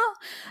here now.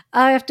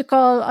 I have to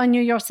call on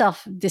you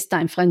yourself this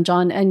time, friend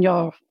John, and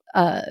your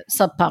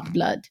subpar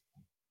blood.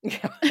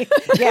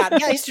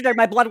 Yesterday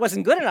my blood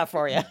wasn't good enough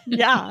for you.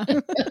 Yeah.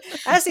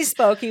 As he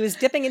spoke, he was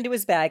dipping into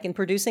his bag and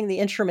producing the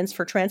instruments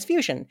for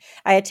transfusion.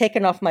 I had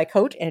taken off my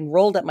coat and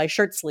rolled up my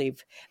shirt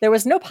sleeve. There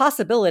was no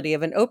possibility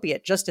of an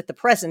opiate just at the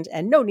present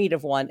and no need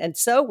of one, and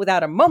so,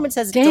 without a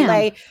moment's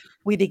delay,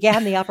 we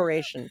began the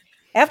operation.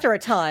 After a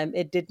time,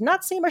 it did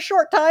not seem a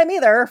short time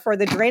either, for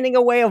the draining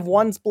away of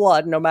one's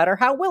blood, no matter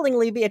how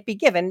willingly it be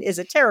given, is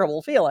a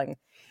terrible feeling.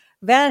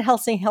 Van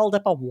Helsing held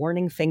up a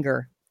warning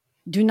finger.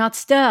 Do not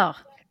stir,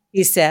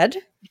 he said.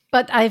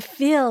 But I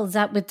feel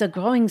that with the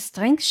growing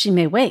strength she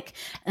may wake,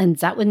 and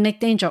that would make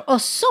danger. Oh,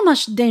 so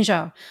much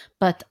danger.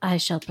 But I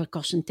shall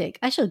precaution take.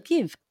 I shall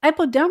give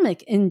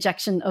hypodermic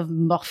injection of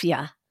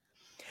morphia.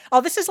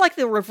 Oh, this is like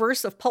the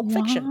reverse of Pulp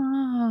Fiction.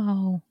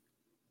 Wow.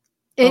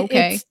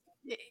 Okay.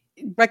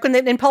 Right, when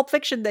in Pulp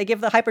Fiction, they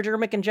give the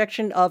hypodermic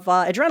injection of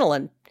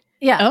adrenaline.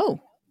 Yeah. Oh.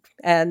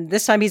 And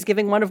this time he's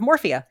giving one of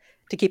morphia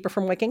to keep her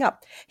from waking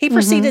up. He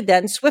proceeded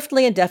then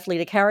swiftly and deftly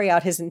to carry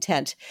out his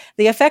intent.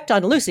 The effect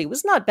on Lucy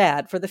was not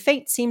bad, for the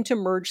faint seemed to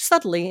merge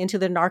subtly into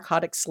the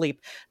narcotic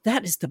sleep.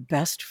 That is the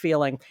best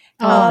feeling.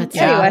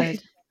 Anyway,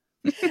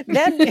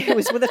 then it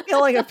was with a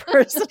feeling of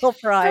personal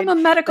pride. From a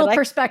medical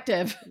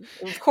perspective.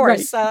 Of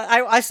course.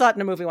 Right. I saw it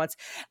in a movie once.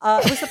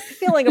 It was a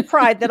feeling of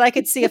pride that I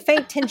could see a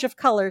faint tinge of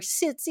color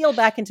seal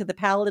back into the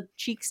pallid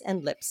cheeks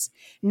and lips.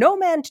 No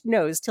man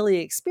knows till he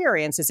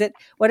experiences it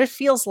what it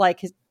feels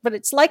like, but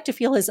it's like to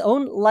feel his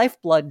own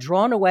lifeblood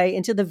drawn away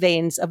into the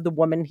veins of the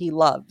woman he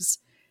loves.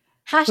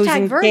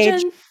 Hashtag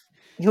virgin.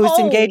 Who's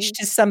engaged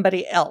to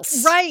somebody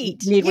else. Right.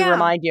 Need we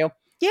remind you?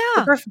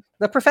 Yeah.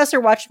 The professor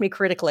watched me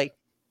critically.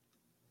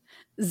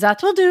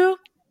 That will do,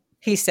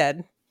 he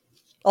said.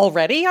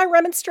 Already? I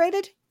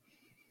remonstrated.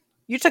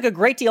 You took a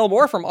great deal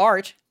more from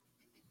Art.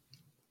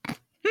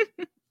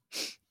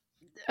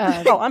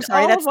 I'm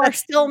sorry. That's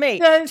still me.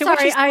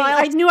 Sorry,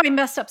 I knew I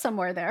messed up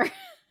somewhere there.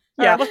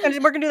 Yeah, we're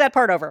going to do that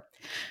part over.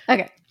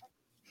 Okay.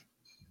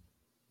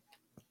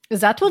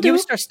 That will do.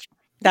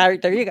 There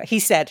you go. He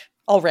said,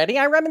 already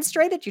I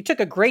remonstrated. You took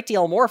a great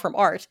deal more from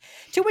Art.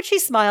 To which he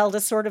smiled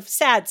a sort of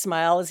sad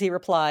smile as he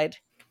replied,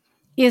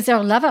 is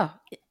her lover,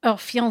 her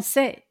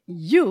fiancé.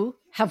 You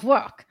have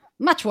work,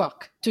 much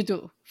work to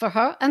do for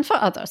her and for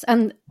others,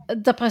 and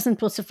the present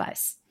will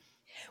suffice.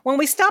 When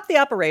we stopped the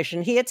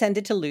operation, he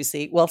attended to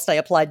Lucy, whilst I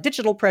applied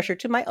digital pressure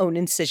to my own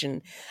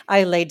incision.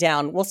 I lay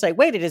down, whilst I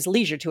waited his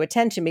leisure to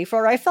attend to me,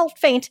 for I felt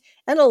faint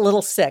and a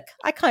little sick.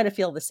 I kind of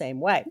feel the same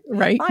way.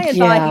 Right. By and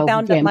by, he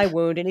bound up my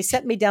wound, and he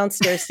sent me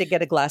downstairs to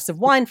get a glass of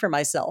wine for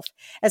myself.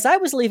 As I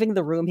was leaving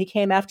the room, he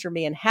came after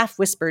me and half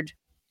whispered,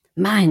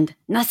 Mind,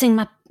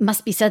 nothing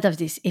must be said of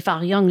this. If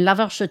our young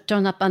lover should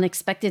turn up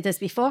unexpected as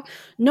before,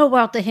 no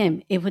word to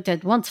him. It would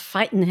at once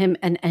frighten him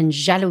and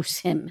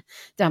jalouse him.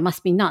 There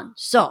must be none.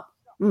 So,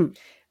 When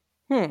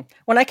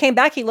I came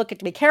back, he looked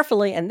at me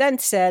carefully and then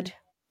said,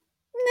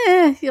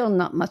 you're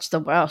not much the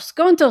worse.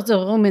 Go into the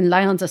room and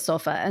lie on the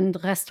sofa and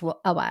rest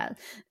a while.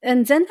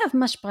 And then have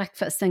much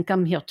breakfast and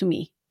come here to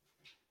me.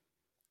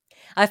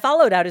 I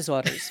followed out his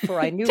orders, for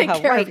I knew how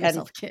right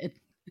yourself, kid.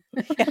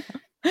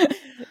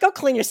 Go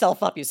clean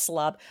yourself up, you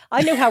slob.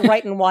 I knew how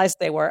right and wise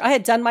they were. I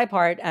had done my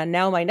part, and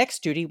now my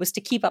next duty was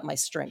to keep up my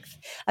strength.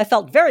 I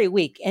felt very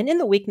weak, and in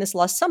the weakness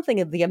lost something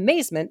of the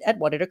amazement at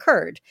what had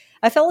occurred.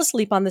 I fell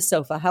asleep on the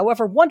sofa,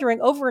 however,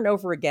 wondering over and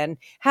over again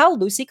how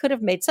Lucy could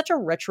have made such a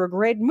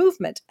retrograde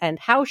movement, and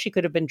how she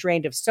could have been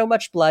drained of so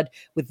much blood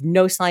with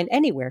no sign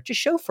anywhere to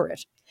show for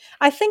it.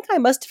 I think I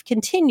must have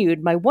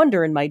continued my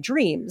wonder in my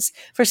dreams,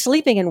 for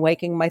sleeping and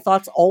waking, my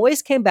thoughts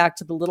always came back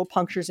to the little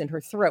punctures in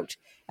her throat,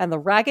 and the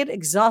ragged,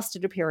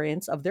 exhausted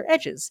appearance of their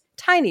edges,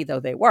 tiny though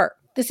they were.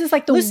 This is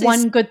like the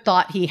one good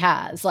thought he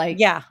has.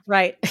 Yeah,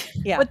 right.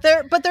 Yeah. But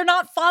they're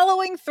not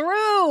following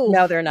through.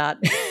 No, they're not.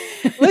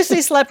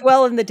 Lucy slept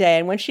well in the day,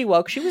 and when she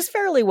woke, she was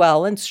fairly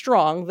well and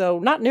strong, though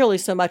not nearly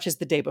so much as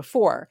the day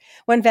before.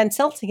 When Van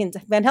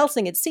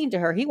Helsing had seen to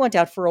her, he went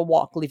out for a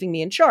walk, leaving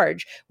me in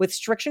charge, with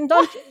strict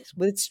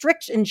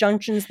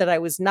injunctions that I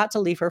was not to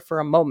leave her for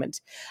a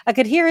moment. I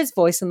could hear his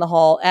voice in the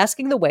hall,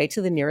 asking the way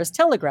to the nearest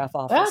telegraph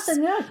office.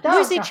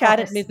 Lucy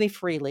chatted with me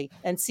freely,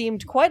 and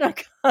seemed quite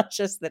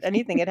unconscious that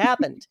anything had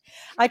happened.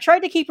 I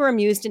tried to keep her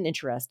amused and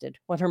interested.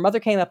 When her mother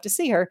came up to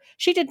see her,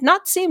 she did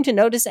not seem to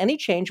notice any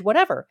change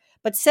whatever,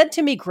 but said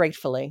to me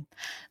gratefully,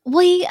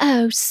 We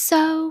owe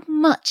so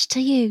much to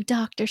you,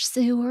 Dr.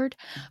 Seward,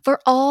 for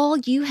all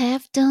you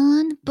have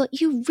done, but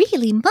you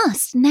really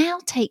must now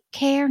take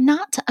care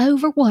not to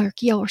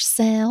overwork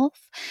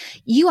yourself.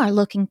 You are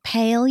looking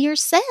pale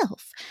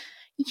yourself.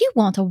 You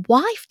want a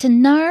wife to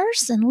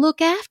nurse and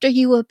look after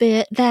you a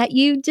bit, that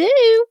you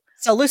do.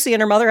 So Lucy and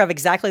her mother have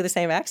exactly the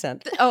same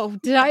accent. Oh,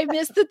 did I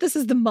miss that this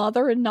is the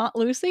mother and not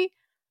Lucy?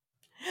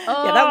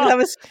 Yeah, that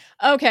was...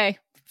 Okay.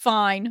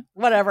 Fine.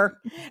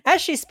 Whatever. As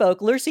she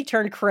spoke, Lucy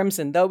turned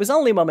crimson, though it was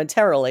only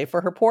momentarily,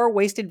 for her poor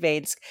wasted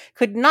veins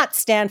could not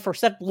stand for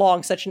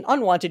such an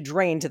unwanted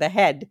drain to the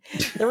head.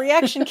 The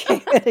reaction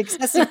came in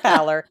excessive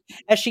pallor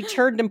as she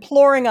turned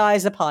imploring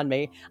eyes upon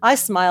me. I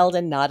smiled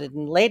and nodded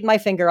and laid my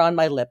finger on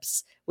my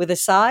lips. With a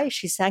sigh,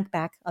 she sank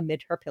back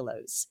amid her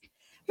pillows.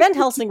 Van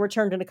Helsing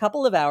returned in a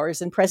couple of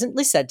hours and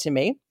presently said to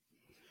me,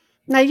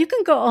 Now you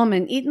can go home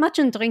and eat much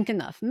and drink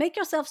enough. Make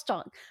yourself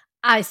strong.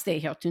 I stay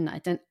here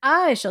tonight, and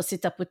I shall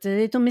sit up with the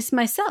little miss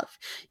myself.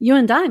 You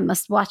and I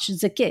must watch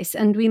the case,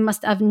 and we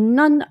must have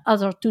none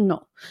other to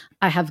know.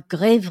 I have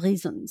grave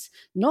reasons.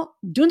 No,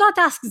 do not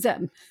ask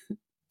them.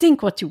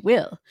 Think what you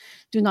will.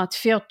 Do not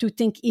fear to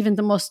think even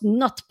the most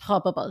not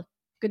probable.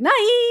 Good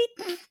night.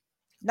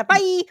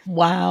 Bye.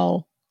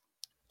 Wow.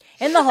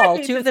 In the hall,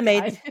 two of the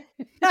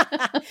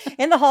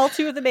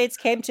maids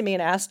came to me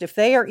and asked if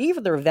they or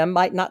either of them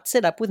might not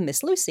sit up with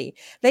Miss Lucy.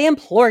 They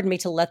implored me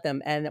to let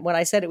them, and when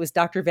I said it was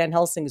Dr. Van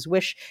Helsing's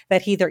wish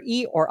that either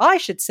E or I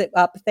should sit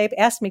up, they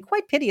asked me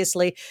quite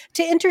piteously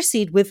to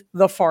intercede with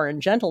the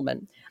foreign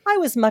gentleman. I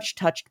was much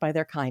touched by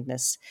their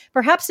kindness.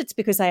 Perhaps it's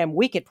because I am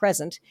weak at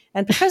present,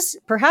 and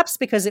perhaps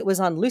because it was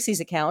on Lucy's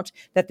account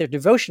that their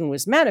devotion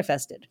was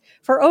manifested.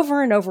 For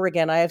over and over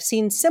again, I have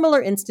seen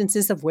similar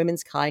instances of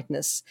women's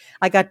kindness.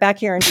 I got back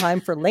here in time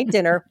for late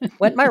dinner,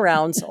 went my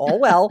rounds, all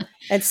well,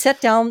 and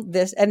set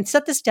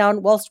this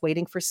down whilst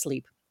waiting for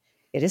sleep.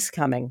 It is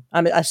coming.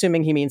 I'm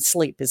assuming he means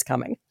sleep is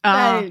coming.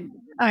 I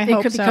It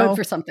hope could be so. code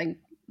for something.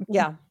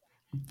 Yeah.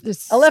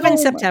 There's 11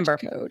 so September.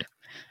 much code.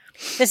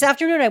 This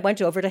afternoon, I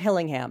went over to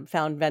Hillingham,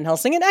 found Van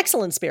Helsing in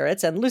excellent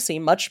spirits and Lucy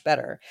much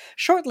better.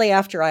 Shortly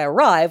after I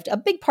arrived, a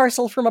big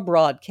parcel from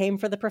abroad came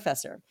for the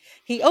professor.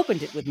 He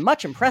opened it with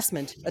much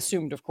impressment,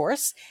 assumed of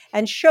course,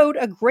 and showed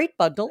a great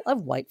bundle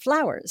of white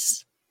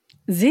flowers.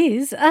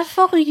 These are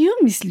for you,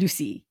 Miss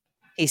Lucy.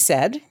 He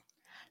said,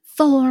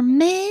 For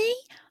me?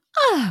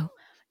 Oh,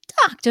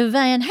 Dr.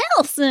 Van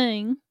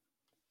Helsing.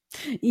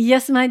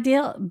 Yes, my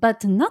dear,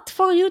 but not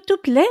for you to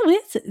play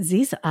with.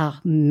 These are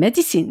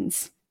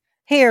medicines.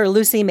 Here,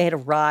 Lucy made a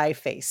wry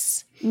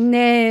face.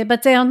 Nay,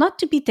 but they are not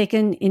to be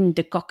taken in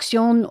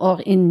decoction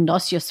or in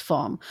nauseous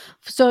form.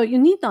 So you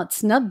need not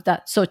snub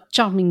that so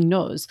charming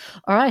nose,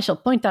 or I shall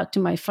point out to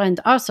my friend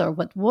Arthur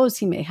what woes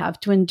he may have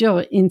to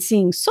endure in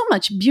seeing so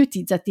much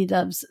beauty that he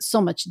loves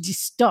so much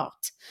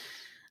distort.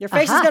 Your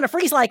face Aha. is going to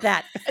freeze like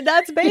that.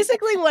 That's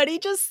basically what he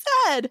just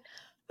said.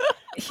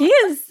 He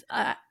is,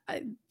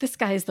 this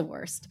guy is the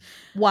worst.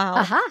 Wow.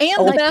 Aha.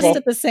 And the Okay. best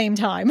at the same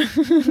time.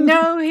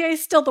 No, he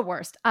is still the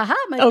worst. Aha,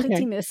 my Okay.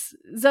 pretty miss.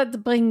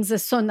 That brings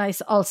us so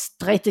nice all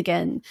straight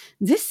again.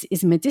 This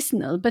is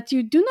medicinal, but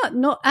you do not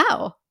know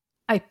how.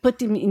 I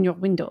put him in your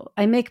window.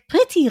 I make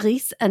pretty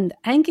wreaths and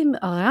hang him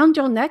around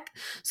your neck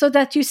so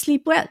that you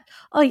sleep well.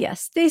 Oh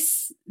yes,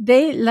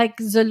 they like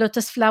the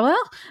lotus flower,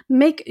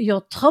 make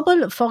your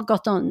trouble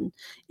forgotten.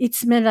 It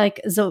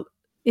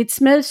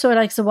smells so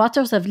like the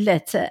waters of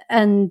Lethe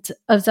and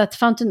of that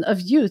fountain of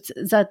youth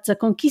that the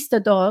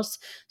conquistadors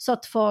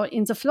sought for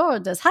in the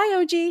Floridas. Hi,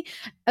 OG,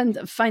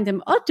 and find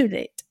them all too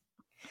late.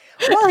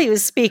 While he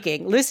was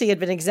speaking, Lucy had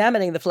been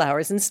examining the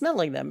flowers and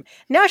smelling them.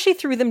 Now she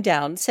threw them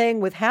down, saying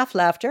with half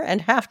laughter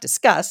and half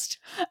disgust,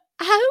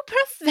 Oh,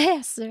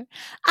 Professor,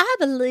 I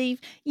believe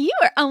you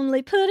are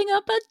only putting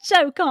up a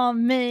joke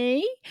on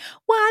me.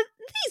 Why,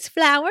 these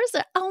flowers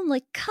are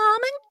only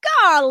common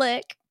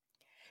garlic.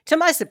 To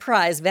my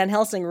surprise, Van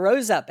Helsing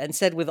rose up and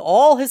said with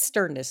all his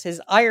sternness,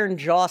 his iron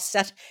jaw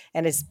set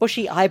and his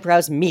bushy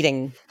eyebrows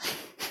meeting,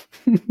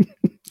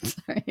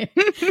 Sorry.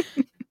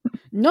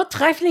 No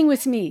trifling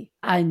with me.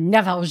 I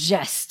never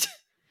jest.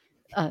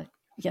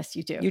 Yes,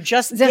 you do. "You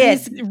just There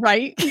did." is-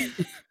 Right?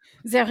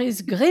 There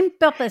is grim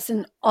purpose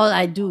in all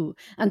I do,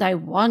 and I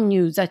warn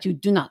you that you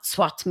do not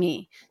thwart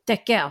me.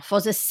 Take care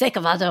for the sake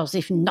of others,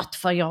 if not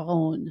for your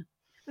own.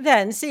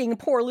 Then, seeing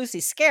poor Lucy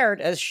scared,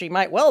 as she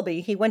might well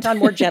be, he went on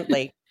more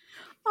gently.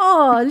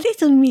 Oh,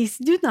 little miss,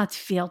 do not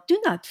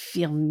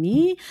fear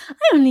me. I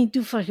only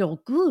do for your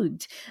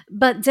good.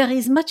 But there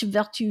is much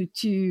virtue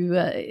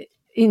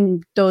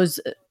in those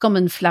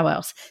common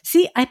flowers.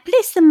 See, I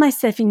place them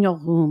myself in your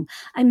room.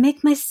 I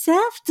make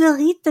myself the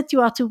wreath that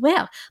you are to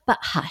wear. But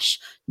hush,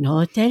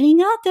 no telling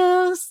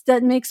others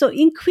that make so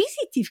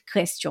inquisitive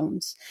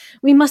questions.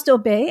 We must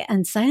obey,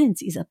 and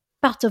silence is a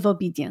part of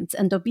obedience,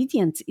 and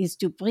obedience is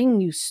to bring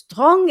you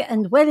strong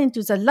and well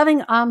into the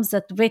loving arms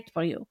that wait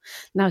for you.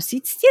 Now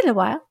sit still a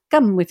while.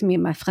 Come with me,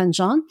 my friend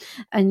Jean,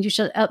 and you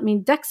shall help me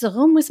deck the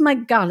room with my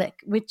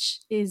garlic, which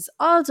is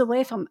all the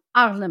way from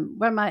Haarlem,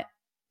 where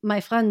my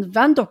friend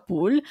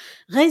Vanderpool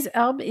raised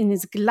herb in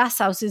his glass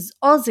houses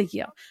all the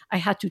year. I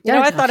had to You tell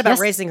know, I Graf thought about yes-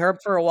 raising herb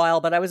for a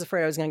while, but I was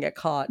afraid I was going to get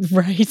caught.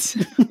 Right.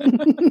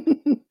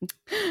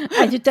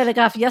 I did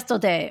telegraph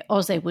yesterday,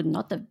 or they would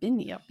not have been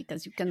here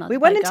because you cannot We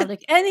buy went into-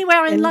 garlic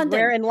anywhere in London.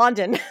 We're in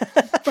London.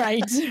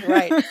 Right.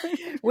 Right.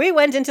 We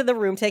went into the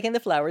room taking the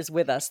flowers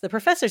with us. The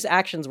professor's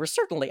actions were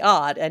certainly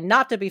odd and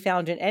not to be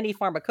found in any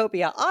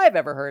pharmacopoeia I've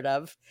ever heard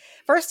of.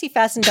 First, he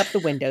fastened up the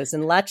windows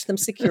and latched them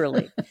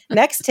securely.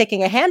 Next,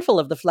 taking a handful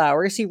of the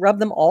flowers, he rubbed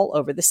them all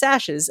over the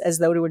sashes as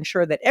though to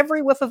ensure that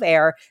every whiff of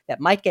air that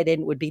might get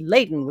in would be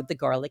laden with the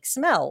garlic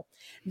smell.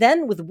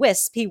 Then, with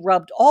Wisp, he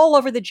rubbed all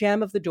over the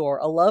jamb of the door,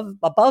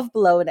 above,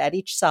 below, and at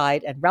each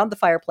side, and round the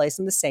fireplace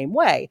in the same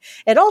way.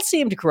 It all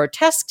seemed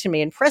grotesque to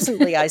me, and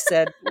presently I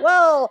said,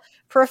 "Well,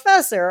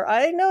 Professor,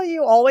 I know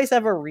you always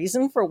have a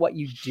reason for what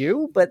you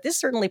do, but this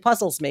certainly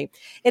puzzles me.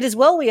 It is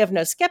well we have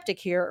no skeptic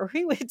here, or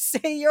he would say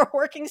you're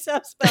working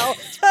some spell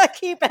to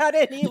keep out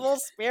an evil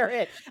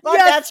spirit. But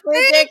Yes, that's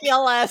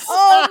ridiculous."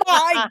 Oh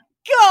my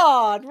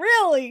God,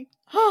 really?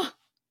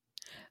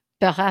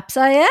 Perhaps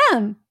I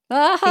am. He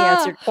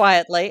answered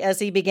quietly as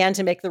he began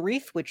to make the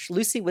wreath which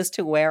Lucy was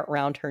to wear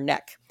round her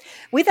neck.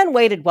 We then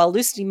waited while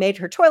Lucy made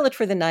her toilet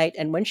for the night,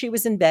 and when she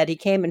was in bed, he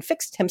came and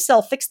fixed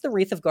the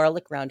wreath of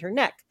garlic round her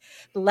neck.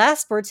 The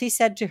last words he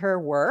said to her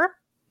were,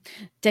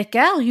 Take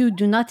care you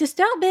do not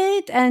disturb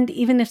it, and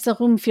even if the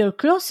room feel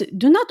close,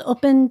 do not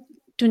open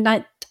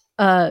tonight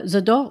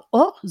the door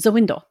or the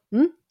window.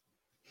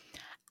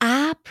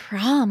 I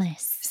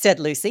promise. said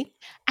Lucy.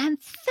 And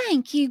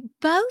thank you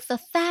both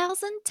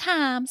 1,000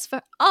 times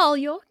for all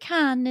your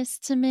kindness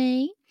to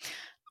me.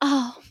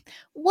 Oh,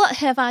 what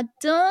have I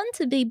done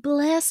to be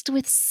blessed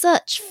with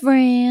such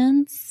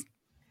friends?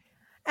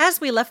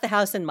 As we left the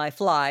house in my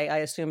fly, I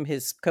assume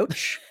his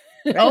coach.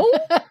 Right? Oh,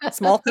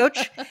 Small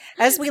coach.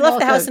 As we left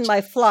the house in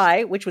my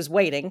fly, which was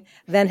waiting,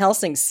 Van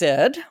Helsing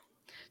said,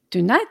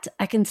 Tonight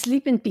I can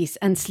sleep in peace,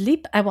 and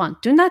sleep I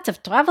want. Do not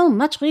have travel,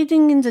 much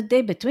reading in the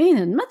day between,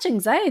 and much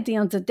anxiety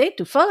on the day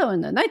to follow,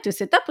 and the night to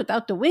sit up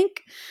without a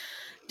wink.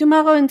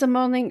 Tomorrow in the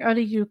morning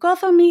early you call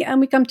for me, and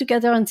we come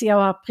together and see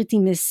our pretty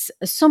miss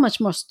so much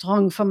more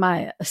strong for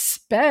my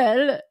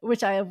spell,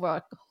 which I have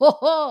worked. Ho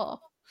ho!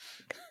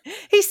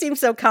 He seemed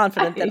so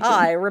confident that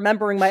I,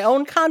 remembering my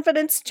own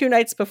confidence 2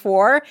 nights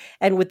before,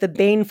 and with the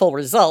baneful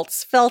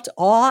results, felt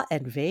awe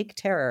and vague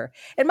terror.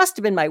 It must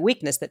have been my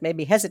weakness that made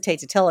me hesitate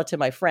to tell it to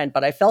my friend,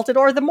 but I felt it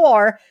all the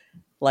more,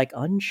 like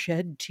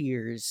unshed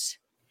tears.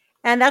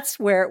 And that's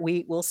where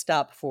we will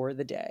stop for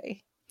the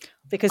day.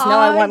 Because now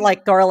I want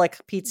like garlic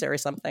pizza or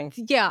something.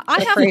 yeah. I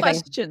The have craving.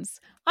 questions.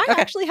 I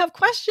Okay. actually have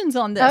questions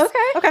on this.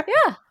 Okay.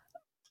 Yeah.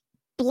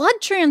 Blood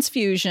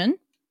transfusion.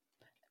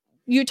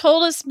 You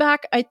told us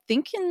back, I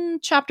think in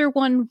chapter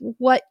 1,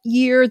 what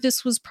year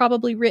this was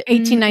probably written.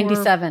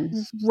 1897.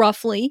 or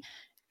roughly.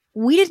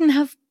 We didn't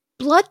have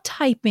blood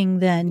typing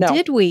then, No.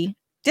 did we?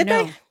 Did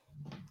No. they?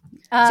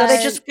 So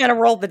they just kind of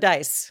rolled the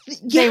dice.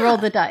 They roll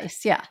the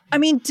dice, yeah. I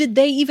mean, did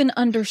they even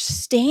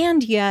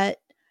understand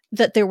yet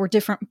that there were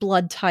different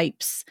blood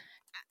types?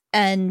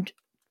 And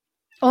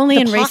Only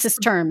The in possi-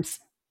 racist terms.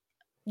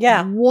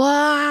 Yeah.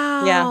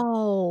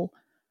 wow.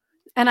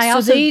 And I So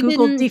also they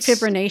Googled didn't-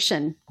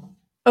 defibrination.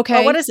 Okay.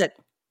 Oh, what is it?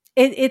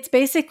 It's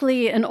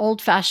basically an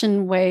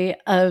old-fashioned way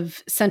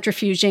of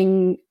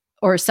centrifuging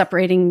or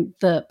separating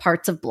the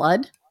parts of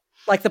blood.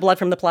 Like the blood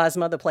from the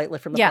plasma, the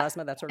platelet from the Yeah,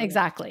 plasma, that sort of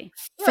Exactly.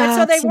 thing. Right,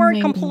 so they weren't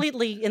Fascinating.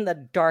 completely in the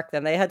dark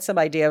then. They had some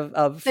idea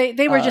of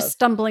They were just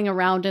stumbling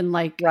around in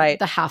like right.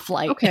 the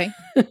half-light. Okay.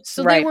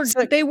 So Right.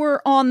 they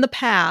were on the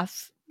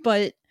path,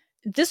 but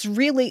this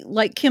really,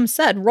 like Kim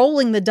said,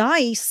 rolling the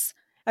dice.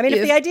 I mean, if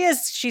If- the idea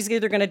is she's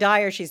either going to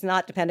die or she's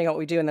not, depending on what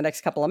we do in the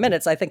next couple of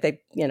minutes, I think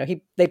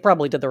they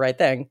probably did the right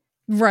thing.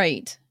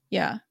 Right.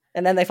 Yeah.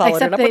 And then they followed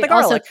Except it up with they the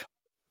also- garlic.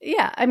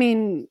 Yeah, I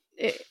mean,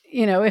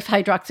 if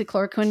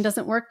hydroxychloroquine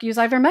doesn't work, use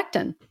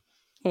ivermectin.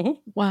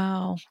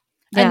 Wow.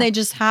 Yeah. And they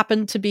just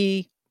happened to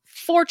be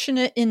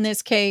fortunate in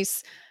this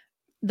case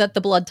that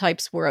the blood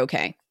types were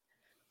okay.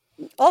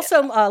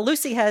 Also,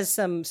 Lucy has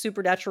some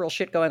supernatural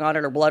shit going on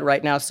in her blood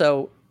right now,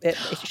 so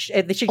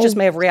she just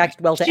may have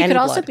reacted well to She any could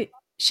also blood. be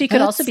she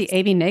could also be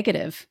AB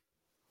negative,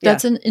 Yeah.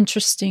 That's an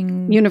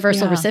interesting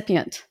universal yeah.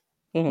 recipient.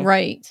 Mhm.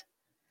 Right.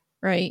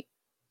 Right.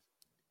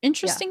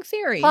 Interesting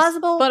theory.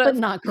 Plausible, but of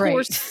not great.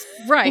 course-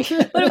 right.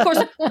 But of course,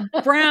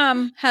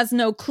 Bram has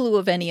no clue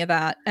of any of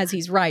that as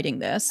he's writing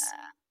this.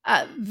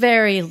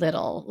 Very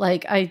little.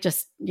 Like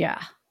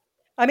yeah.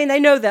 I mean, they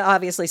know that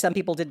obviously some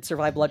people did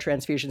survive blood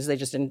transfusions. They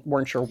just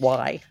weren't sure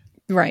why.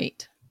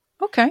 Right.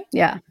 Okay.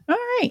 Yeah. All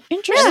right. And they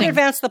Interesting.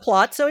 advanced the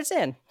plot, so it's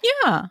in.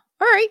 Yeah.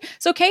 All right.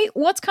 So, Kate,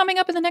 what's coming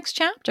up in the next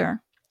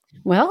chapter?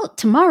 Well,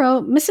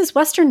 tomorrow, Mrs.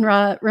 Western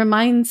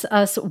reminds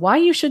us why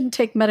you shouldn't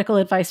take medical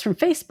advice from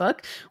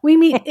Facebook. We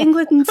meet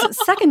England's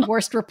second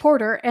worst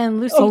reporter,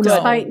 and Lucy, Oh, no.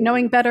 despite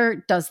knowing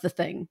better, does the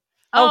thing.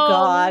 Oh,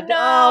 God.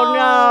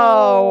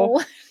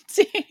 Oh,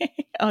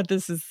 Oh,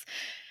 this is.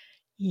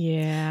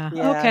 Yeah.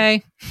 Yeah.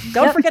 Okay.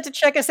 Don't Yep. forget to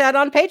check us out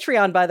on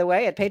Patreon, by the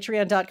way, at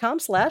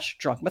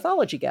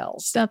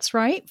patreon.com/drunkmythologygals. That's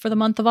right. For the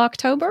month of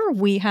October,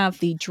 we have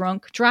the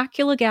Drunk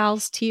Dracula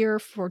Gals tier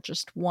for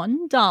just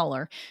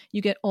 $1.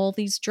 You get all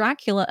these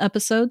Dracula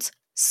episodes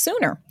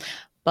sooner.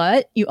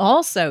 But you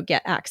also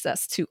get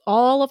access to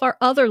all of our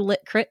other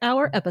Lit Crit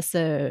Hour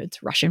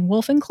episodes, Russian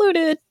Wolf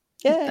included.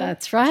 Yeah.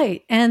 That's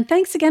right. And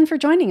thanks again for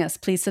joining us.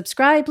 Please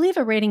subscribe, leave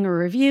a rating or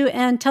review,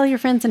 and tell your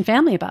friends and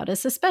family about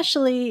us,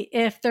 especially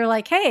if they're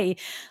like, hey,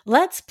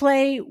 let's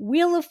play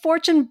Wheel of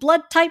Fortune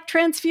blood type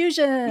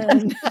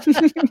transfusion.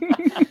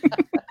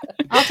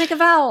 I'll take a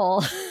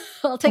vowel.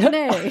 I'll take an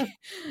A.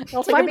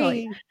 I'll take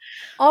Finally, a B.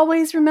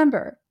 always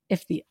remember,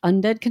 if the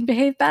undead can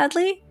behave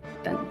badly,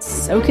 then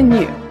so can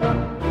you.